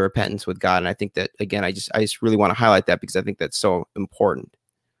come into repentance with God. And I think that again, I just really want to highlight that because I think that's so important.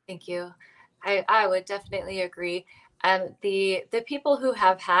 Thank you. I would definitely agree. The people who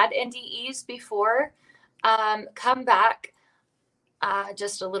have had NDEs before come back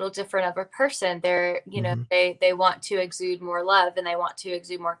just a little different of a person. They're, Hmm. they want to exude more love, and they want to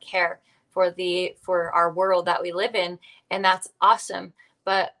exude more care for our world that we live in, and that's awesome.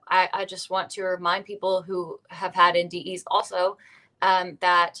 But I just want to remind people who have had NDEs also,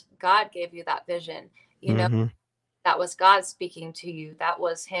 that God gave you that vision. Hmm. That was God speaking to you. That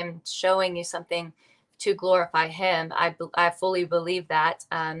was Him showing you something to glorify Him. I fully believe that.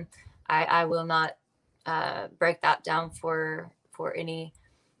 I will not break that down for any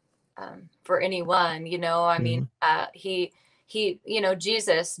for anyone, I mean,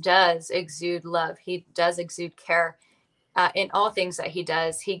 Jesus does exude love. He does exude care in all things that he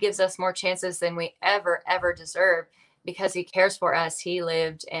does. He gives us more chances than we ever deserve because he cares for us. He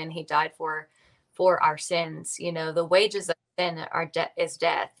lived and he died for our sins. The wages of sin is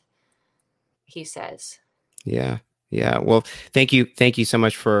death, he says. Yeah. Yeah. Well, thank you. Thank you so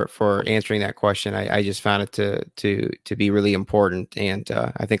much for answering that question. I just found it to be really important. And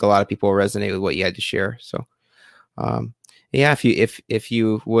I think a lot of people resonate with what you had to share. So, yeah, if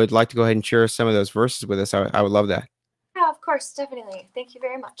you would like to go ahead and share some of those verses with us, I would love that. Yeah, of course. Definitely. Thank you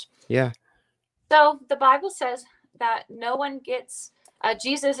very much. Yeah. So the Bible says that no one gets,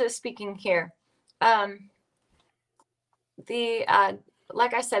 Jesus is speaking here. Like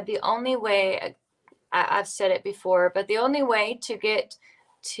I said, the only way, I've said it before, but the only way to get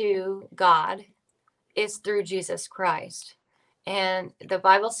to God is through Jesus Christ. And the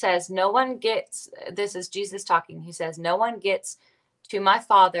Bible says no one gets, this is Jesus talking. He says, no one gets to my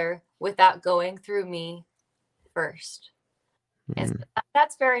Father without going through me first. And so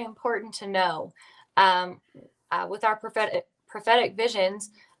that's very important to know. With our prophetic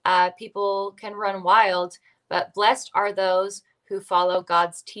visions, people can run wild, but blessed are those who follow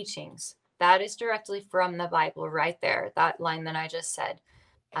God's teachings. That is directly from the Bible right there, that line that I just said.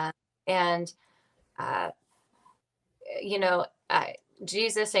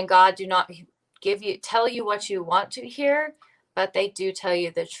 Jesus and God do not tell you what you want to hear, but they do tell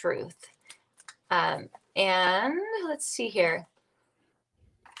you the truth. And let's see here.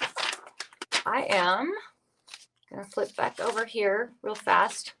 I am going to flip back over here real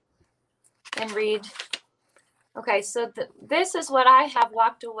fast and read. Okay, so this is what I have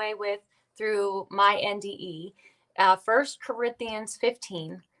walked away with through my NDE. 1 Corinthians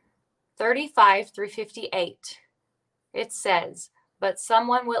 15, 35 through 58. It says, but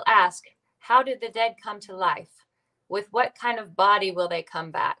someone will ask, how did the dead come to life? With what kind of body will they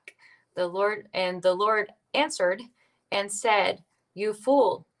come back? The Lord answered and said, you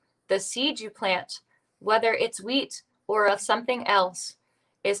fool, the seed you plant, whether it's wheat or of something else,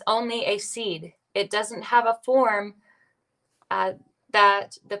 is only a seed. It doesn't have a form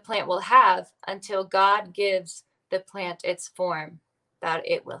that the plant will have until God gives the plant its form that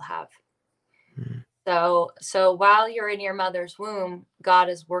it will have. So while you're in your mother's womb, God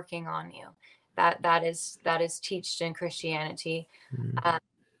is working on you. That is taught in Christianity.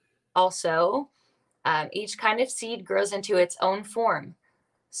 Also, each kind of seed grows into its own form.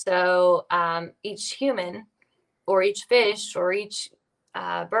 So each human or each fish or each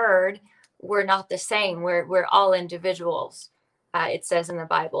bird, we're not the same. We're all individuals, it says in the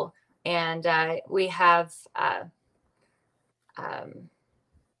Bible. And we have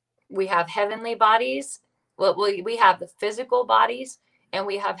heavenly bodies. Well, we have the physical bodies and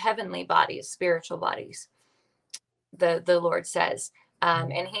we have heavenly bodies, spiritual bodies, the Lord says.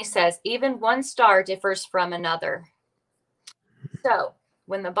 And he says, even one star differs from another. So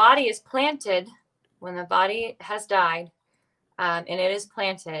when the body is planted, when the body has died, and it is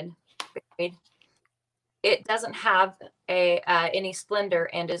planted, it doesn't have any splendor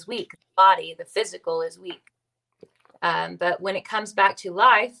and is weak. The body, the physical, is weak. But when it comes back to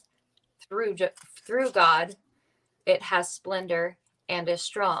life through God, it has splendor and is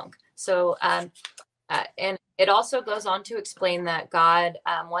strong. So, and it also goes on to explain that God,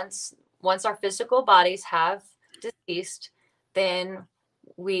 once our physical bodies have deceased, then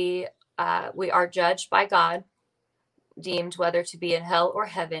we are judged by God, deemed whether to be in hell or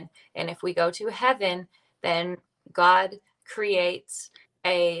heaven. And if we go to heaven, then God creates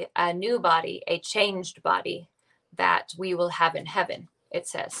a new body, a changed body that we will have in heaven. It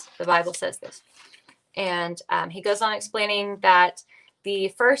says, the Bible says this. And he goes on explaining that the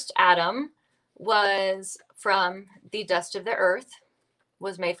first Adam was from the dust of the earth,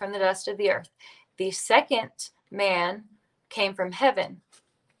 was made from the dust of the earth. The second man came from heaven.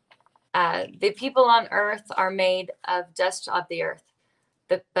 The people on earth are made of dust of the earth,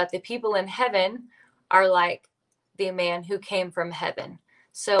 but the people in heaven are like the man who came from heaven.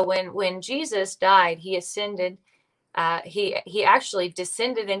 So when Jesus died, he ascended. He actually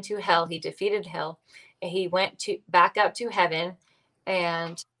descended into hell. He defeated hell. He went back up to heaven,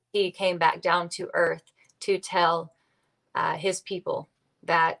 and he came back down to earth to tell his people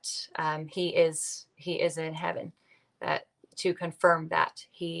that he is in heaven. That to confirm that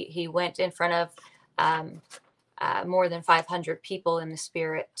he went in front of more than 500 people in the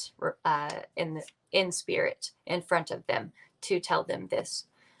spirit, in spirit, in front of them to tell them this.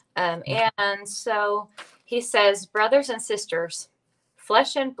 And so he says, brothers and sisters,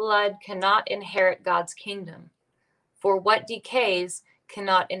 flesh and blood cannot inherit God's kingdom. For what decays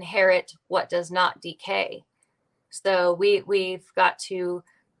cannot inherit what does not decay. So we've got to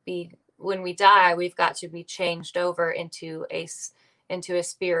be, when we die, we've got to be changed over into a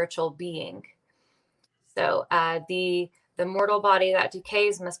spiritual being. So the mortal body that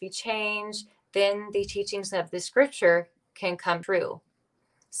decays must be changed. Then the teachings of the scripture can come true.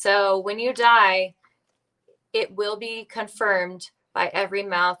 So when you die, it will be confirmed by every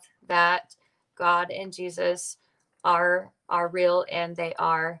mouth that God and Jesus are real and they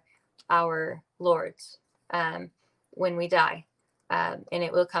are our Lords when we die. And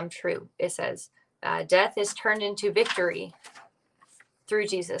it will come true. It says, death is turned into victory through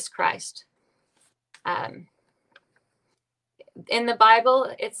Jesus Christ. In the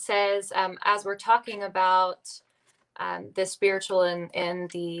Bible, it says, as we're talking about the spiritual and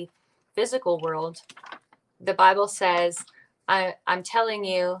the physical world, the Bible says, I'm telling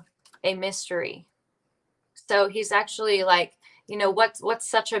you a mystery. So he's actually like, what's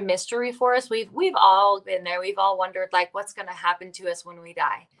such a mystery for us? We've all been there. We've all wondered, like, what's going to happen to us when we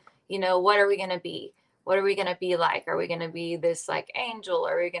die? What are we going to be? What are we going to be like? Are we going to be this like angel?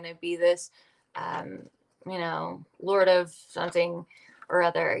 Are we going to be this, Lord of something or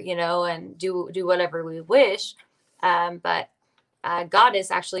other, and do whatever we wish. But God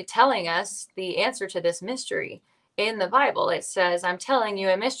is actually telling us the answer to this mystery. In the Bible, it says, I'm telling you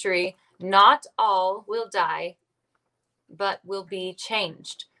a mystery. Not all will die, but will be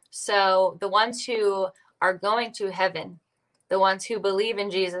changed. So the ones who are going to heaven, the ones who believe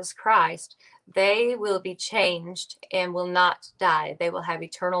in Jesus Christ, they will be changed and will not die. They will have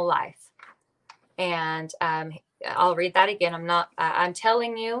eternal life. And I'll read that again. I'm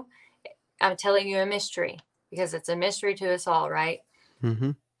telling you a mystery, because it's a mystery to us all, right?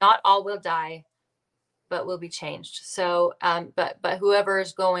 Mm-hmm. Not all will die, but will be changed. So, but whoever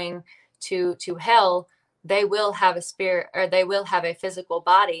is going to hell, they will have a spirit, or they will have a physical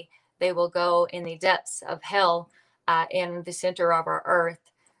body. They will go in the depths of hell, in the center of our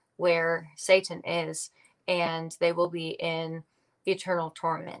earth, where Satan is, and they will be in eternal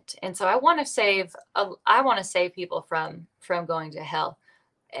torment. And so I want to save people from going to hell.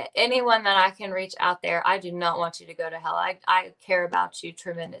 Anyone that I can reach out there, I do not want you to go to hell. I care about you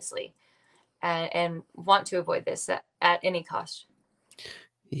tremendously, and want to avoid this at any cost.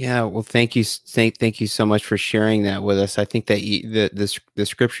 Yeah, well, thank you so much for sharing that with us. I think that the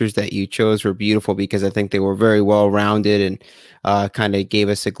scriptures that you chose were beautiful, because I think they were very well rounded and kind of gave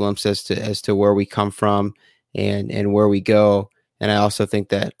us a glimpse as to where we come from and where we go. And I also think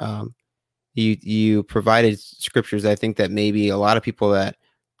that you provided scriptures. I think that maybe a lot of people that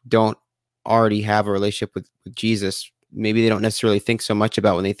don't already have a relationship with Jesus, maybe they don't necessarily think so much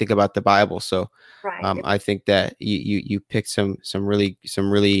about when they think about the Bible. So right. I think that you picked some really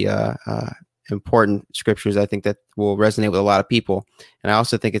important scriptures, I think, that will resonate with a lot of people. And I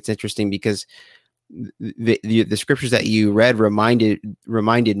also think it's interesting because the scriptures that you read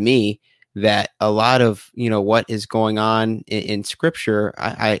reminded me that a lot of what is going on in scripture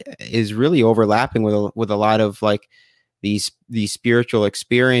is really overlapping with a lot of like these spiritual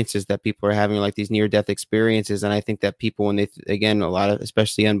experiences that people are having, like these near-death experiences. And I think that people, when they again, a lot of,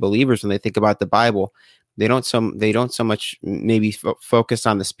 especially unbelievers, when they think about the Bible, they don't so much maybe focus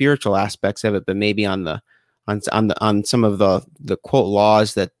on the spiritual aspects of it, but maybe on some of the quote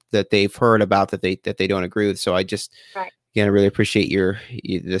laws that they've heard about that they don't agree with. So I just right. Again, I really appreciate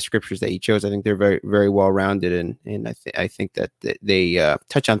the scriptures that you chose. I think they're very, very well rounded, and I think that they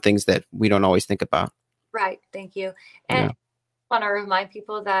touch on things that we don't always think about. Right. Thank you. And I want to remind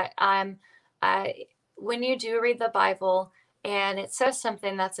people that when you do read the Bible and it says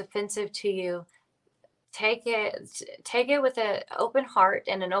something that's offensive to you, take it with an open heart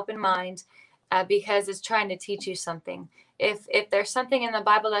and an open mind, because it's trying to teach you something. If there's something in the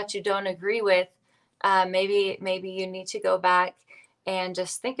Bible that you don't agree with, maybe you need to go back and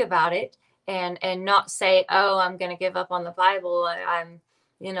just think about it and not say, oh, I'm going to give up on the Bible.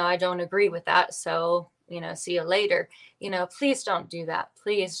 I don't agree with that. So, see you later. Please don't do that.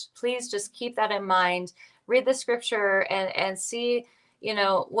 Please just keep that in mind. Read the scripture and see,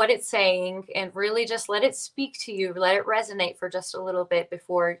 what it's saying, and really just let it speak to you. Let it resonate for just a little bit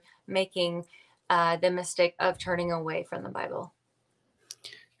before making the mistake of turning away from the Bible.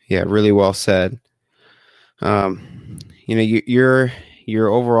 Yeah, really well said. Your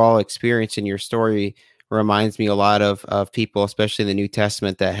overall experience in your story reminds me a lot of people, especially in the New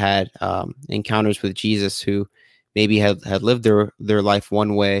Testament, that had encounters with Jesus, who maybe had lived their life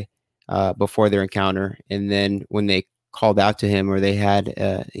one way before their encounter, and then when they called out to him, or they had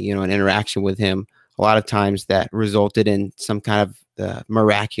an interaction with him, a lot of times that resulted in some kind of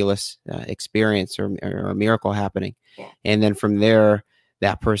miraculous experience or a miracle happening. Yeah. And then from there,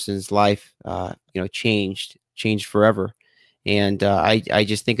 that person's life, changed forever. And I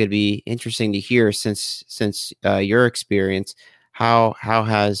just think it'd be interesting to hear, since your experience, how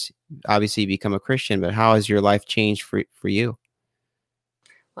has, obviously, become a Christian, but how has your life changed for you?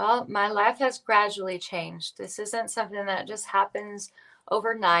 Well, my life has gradually changed. This isn't something that just happens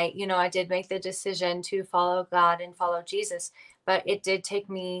overnight. I did make the decision to follow God and follow Jesus, but it did take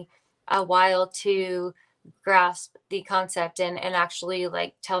me a while to grasp the concept and actually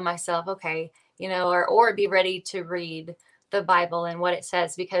like tell myself, okay, or be ready to read the Bible and what it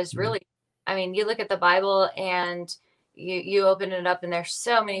says. Because Mhm. really, I mean, you look at the Bible and you open it up and there's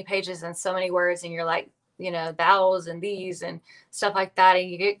so many pages and so many words, and you're like, thous and these and stuff like that, and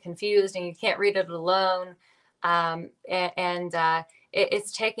you get confused and you can't read it alone.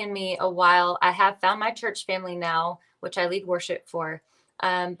 It's taken me a while. I have found my church family now, which I lead worship for.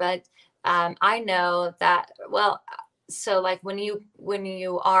 But I know that, well, so like when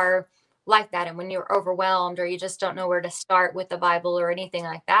you are like that, and when you're overwhelmed or you just don't know where to start with the Bible or anything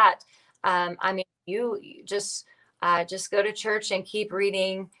like that, I mean, you just go to church and keep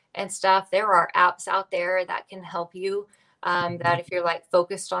reading and stuff. There are apps out there that can help you. That if you're like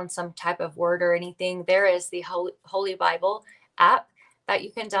focused on some type of word or anything, there is the Holy Bible app that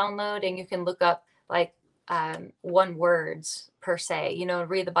you can download, and you can look up like one words per se,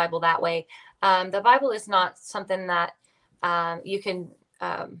 read the Bible that way. The Bible is not something that you can,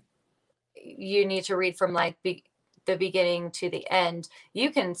 you need to read from like the beginning to the end.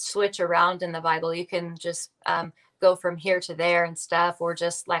 You can switch around in the Bible. You can just go from here to there and stuff, or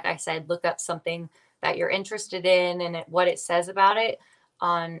just like I said, look up something that you're interested in and what it says about it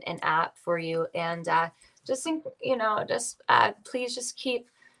on an app for you. And just think, please just keep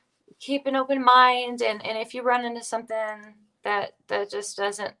an open mind. And if you run into something that just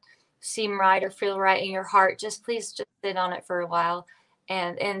doesn't seem right or feel right in your heart, please just sit on it for a while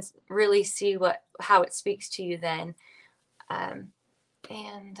and really see how it speaks to you then. Um,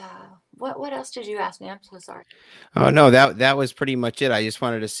 and what else did you ask me? I'm so sorry. Oh no, that was pretty much it. I just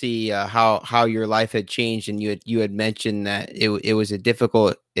wanted to see how your life had changed, and you had mentioned that it was a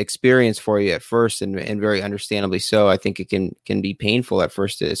difficult experience for you at first, and very understandably so. I think it can be painful at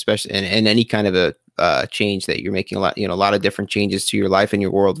first, especially in any kind of a change that you're making, a lot of different changes to your life and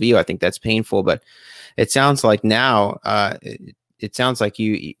your worldview. I think that's painful, but it sounds like now, it sounds like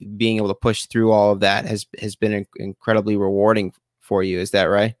you being able to push through all of that has been incredibly rewarding for you. Is that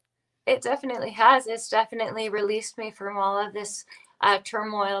right? It definitely has. It's definitely released me from all of this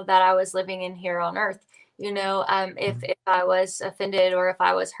turmoil that I was living in here on earth. If I was offended or if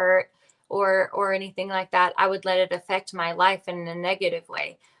I was hurt or anything like that, I would let it affect my life in a negative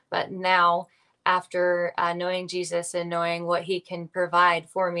way. But now, after knowing Jesus and knowing what he can provide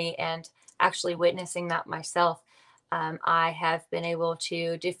for me and actually witnessing that myself, I have been able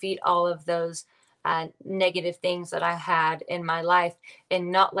to defeat all of those negative things that I had in my life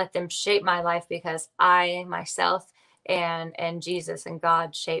and not let them shape my life, because I myself and Jesus and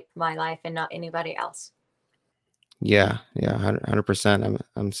God shape my life and not anybody else. Yeah, yeah, 100%.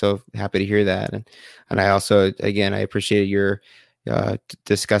 I'm so happy to hear that, and I also, again, I appreciate your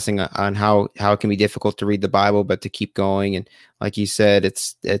discussing on how it can be difficult to read the Bible, but to keep going. And like you said,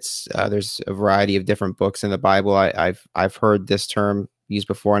 it's there's a variety of different books in the Bible. I've heard this term used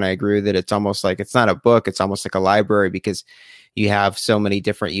before, and I agree with it. It's almost like it's not a book; it's almost like a library, because you have so many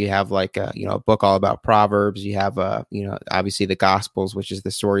different. You have like a book all about Proverbs. You have obviously the Gospels, which is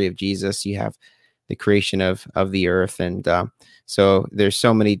the story of Jesus. You have the creation of the earth, and so there's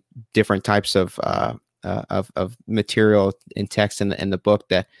so many different types of material and text in the book,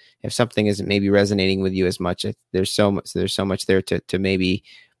 that if something isn't maybe resonating with you as much, there's so much there to maybe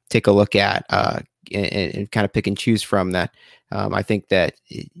take a look at, and kind of pick and choose from that. I think that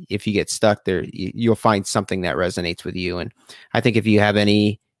if you get stuck there, you'll find something that resonates with you. And I think if you have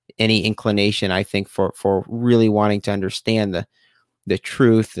any inclination, I think for really wanting to understand the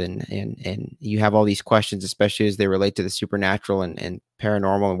truth, and you have all these questions, especially as they relate to the supernatural and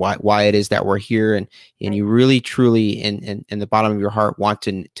paranormal, and why it is that we're here, and you really truly in the bottom of your heart want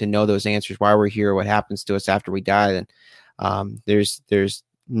to know those answers, why we're here, what happens to us after we die, then there's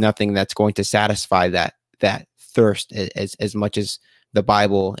nothing that's going to satisfy that thirst as much as the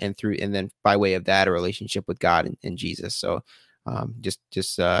Bible, and then by way of that, a relationship with God and Jesus. So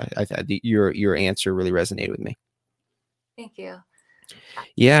your answer really resonated with me. Thank you.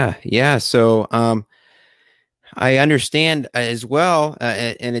 Yeah. So, I understand as well.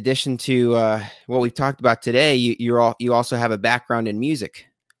 In addition to what we've talked about today, you also have a background in music.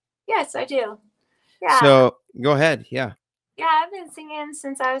 Yes, I do. Yeah. So go ahead. Yeah. Yeah, I've been singing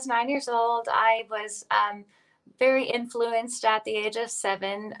since I was 9 years old. I was very influenced at the age of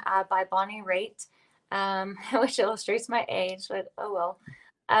 7 by Bonnie Raitt, which illustrates my age, but oh well.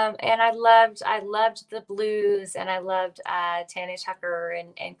 And I loved the blues, and I loved Tanya Tucker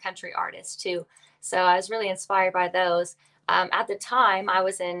and country artists too. So I was really inspired by those. At the time, I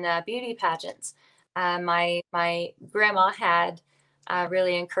was in beauty pageants. My grandma had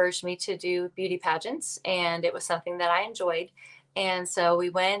really encouraged me to do beauty pageants, and it was something that I enjoyed. And so we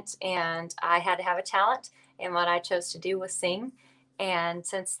went, and I had to have a talent, and what I chose to do was sing. And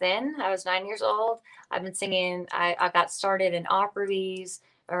since then, I was 9 years old. I've been singing. I got started in Opry's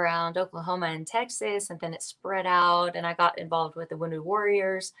around Oklahoma and Texas, and then it spread out, and I got involved with the Wounded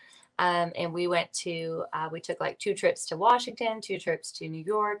Warriors. And we took like 2 trips to Washington, 2 trips to New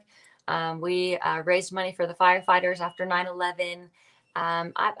York. We raised money for the firefighters after 9/11.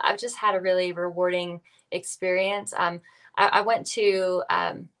 I've just had a really rewarding experience. I went to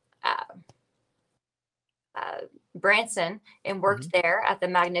Branson and worked there at the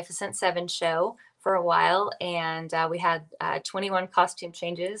Magnificent Seven show for a while, and we had 21 costume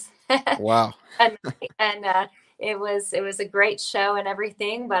changes. Wow. and it was a great show and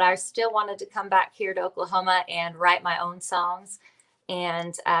everything, but I still wanted to come back here to Oklahoma and write my own songs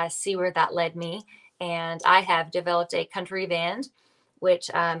and see where that led me. And I have developed a country band,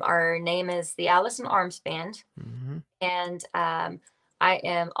 which our name is the Allison Arms Band. Mm-hmm. And I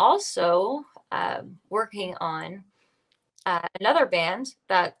am also working on another band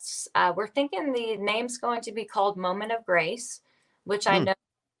that's we're thinking the name's going to be called Moment of Grace, which I know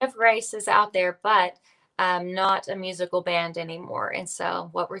of Grace is out there, but not a musical band anymore. And so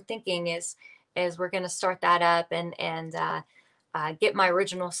what we're thinking is we're going to start that up and get my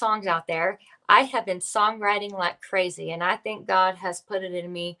original songs out there. I have been songwriting like crazy, and I think God has put it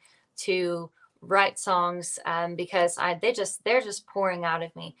in me to write songs because they're just pouring out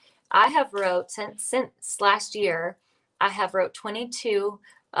of me. I have wrote since last year. I have wrote 22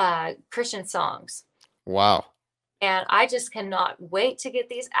 Christian songs. Wow. And I just cannot wait to get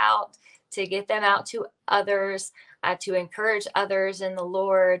these out, to get them out to others, to encourage others in the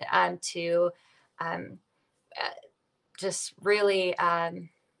Lord, to just really,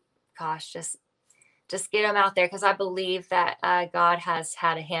 just get them out there, because I believe that God has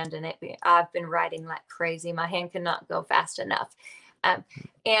had a hand in it. I've been writing like crazy. My hand cannot go fast enough.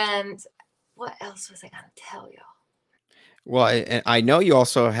 And what else was I going to tell you? Well, I know you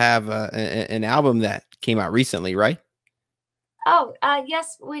also have an album that came out recently, right? Oh,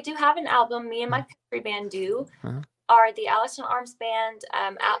 yes, we do have an album. Me and my country band do. Are the Allison Arms Band.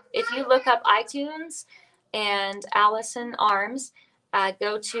 If you look up iTunes and Allison Arms,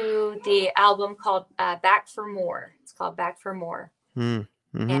 go to the album called Back for More. It's called Back for More.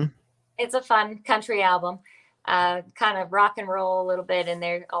 Mm-hmm. And it's a fun country album, kind of rock and roll a little bit in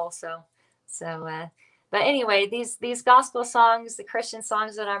there also. So, but anyway, these gospel songs, the Christian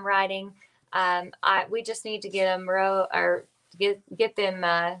songs that I'm writing, we just need to get them get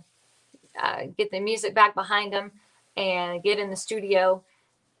the music back behind them and get in the studio,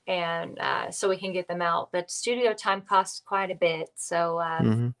 and so we can get them out. But studio time costs quite a bit, so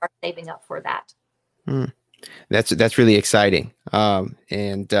we're saving up for that. That's really exciting.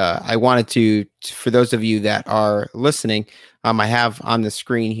 And I wanted to, for those of you that are listening, I have on the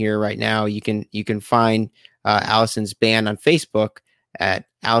screen here right now, you can find Allison's band on Facebook at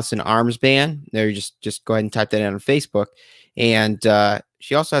Allison Arms Band. There, just go ahead and type that in on Facebook. And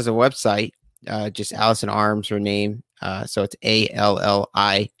she also has a website, just Allison Arms, her name. So it's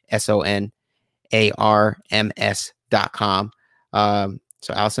ALLISONARMS.com.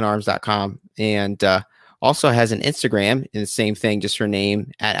 So AllisonArms.com. And also has an Instagram, and the same thing, just her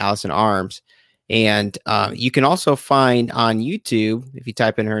name, at Allison Arms. And you can also find on YouTube, if you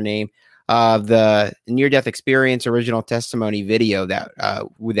type in her name, the near-death experience original testimony video that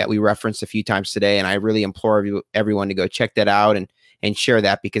we referenced a few times today. And I really implore everyone to go check that out and share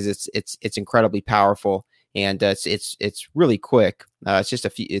that, because it's incredibly powerful, and it's really quick. It's just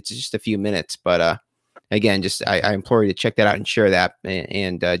a few minutes, but again, just I implore you to check that out and share that,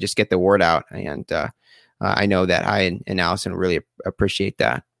 and just get the word out. And I know that I and Allison really appreciate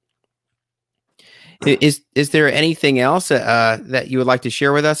that. Is there anything else that you would like to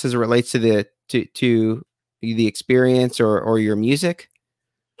share with us as it relates to the experience or your music?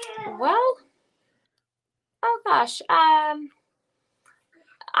 Well, oh gosh, I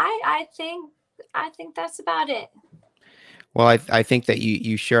think that's about it. Well, I think that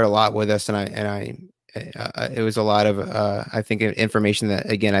you shared a lot with us, and it was a lot of I think information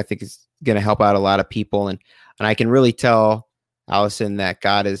that, again, I think is going to help out a lot of people, and I can really tell, Allison, that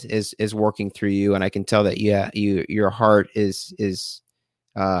God is working through you, and I can tell that your heart is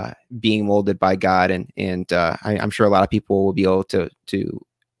being molded by God. And I'm sure a lot of people will be able to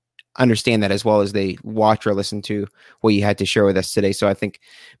understand that as well as they watch or listen to what you had to share with us today. So I think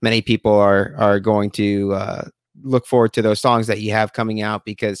many people are going to look forward to those songs that you have coming out,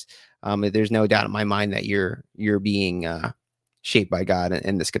 because there's no doubt in my mind that you're being shaped by God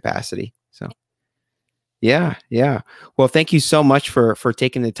in this capacity. So yeah. Well, thank you so much for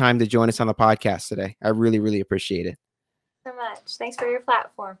taking the time to join us on the podcast today. I really, really appreciate it. So much. Thanks for your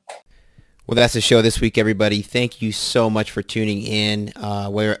platform. Well, that's the show this week, everybody. Thank you so much for tuning in,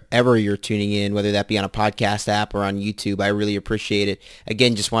 wherever you're tuning in, whether that be on a podcast app or on YouTube. I really appreciate it.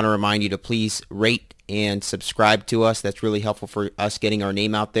 Again, just want to remind you to please rate and subscribe to us. That's really helpful for us getting our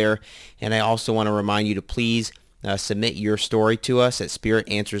name out there. And I also want to remind you to please submit your story to us at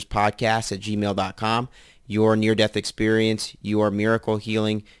spiritanswerspodcast@gmail.com. Your near-death experience, your miracle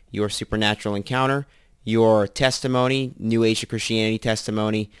healing, your supernatural encounter, your testimony, New Age of Christianity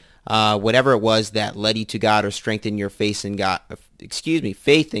testimony, whatever it was that led you to God or strengthened your faith in God,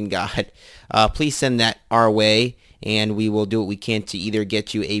 please send that our way, and we will do what we can to either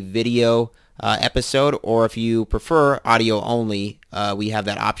get you a video episode, or if you prefer audio only, we have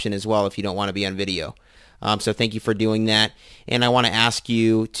that option as well if you don't want to be on video. So thank you for doing that. And I want to ask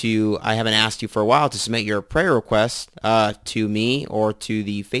you I haven't asked you for a while, to submit your prayer requests to me or to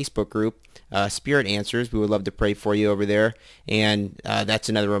the Facebook group, Spirit Answers. We would love to pray for you over there. And that's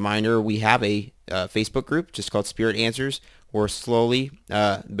another reminder. We have a Facebook group just called Spirit Answers. We're slowly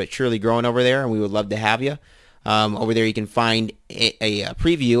but surely growing over there, and we would love to have you. Over there you can find a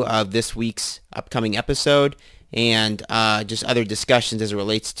preview of this week's upcoming episode, and just other discussions as it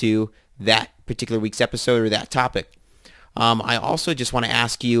relates to that particular week's episode or that topic. I also just want to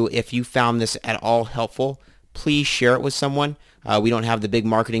ask you, if you found this at all helpful, please share it with someone. We don't have the big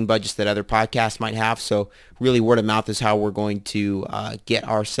marketing budgets that other podcasts might have, so really word of mouth is how we're going to get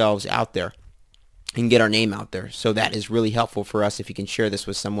ourselves out there and get our name out there. So that is really helpful for us if you can share this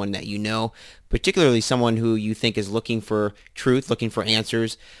with someone that you know, particularly someone who you think is looking for truth, looking for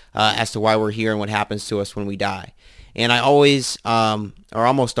answers as to why we're here and what happens to us when we die. And I always, or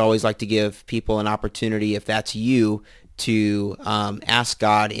almost always, like to give people an opportunity, if that's you, to ask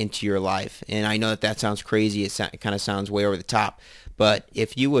God into your life. And I know that sounds crazy. It kind of sounds way over the top. But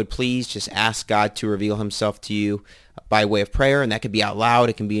if you would please just ask God to reveal himself to you by way of prayer, and that could be out loud,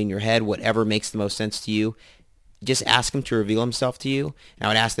 it can be in your head, whatever makes the most sense to you. Just ask him to reveal himself to you. And I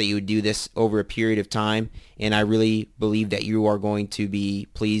would ask that you would do this over a period of time. And I really believe that you are going to be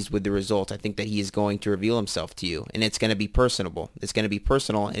pleased with the result. I think that he is going to reveal himself to you. And it's going to be personable. It's going to be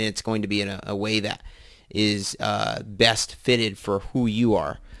personal, and it's going to be in a way that is best fitted for who you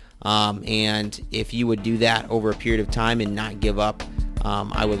are. And if you would do that over a period of time and not give up,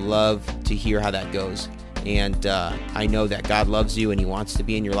 I would love to hear how that goes. And I know that God loves you, and he wants to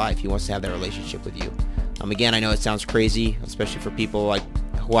be in your life. He wants to have that relationship with you. Again, I know it sounds crazy, especially for people like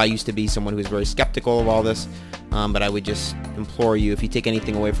who I used to be, someone who was very skeptical of all this. But I would just implore you, if you take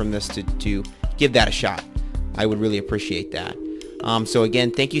anything away from this, to give that a shot. I would really appreciate that. So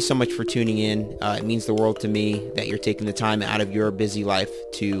again, thank you so much for tuning in. It means the world to me that you're taking the time out of your busy life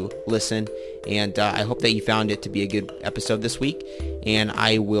to listen. And I hope that you found it to be a good episode this week. And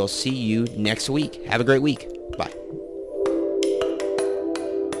I will see you next week. Have a great week.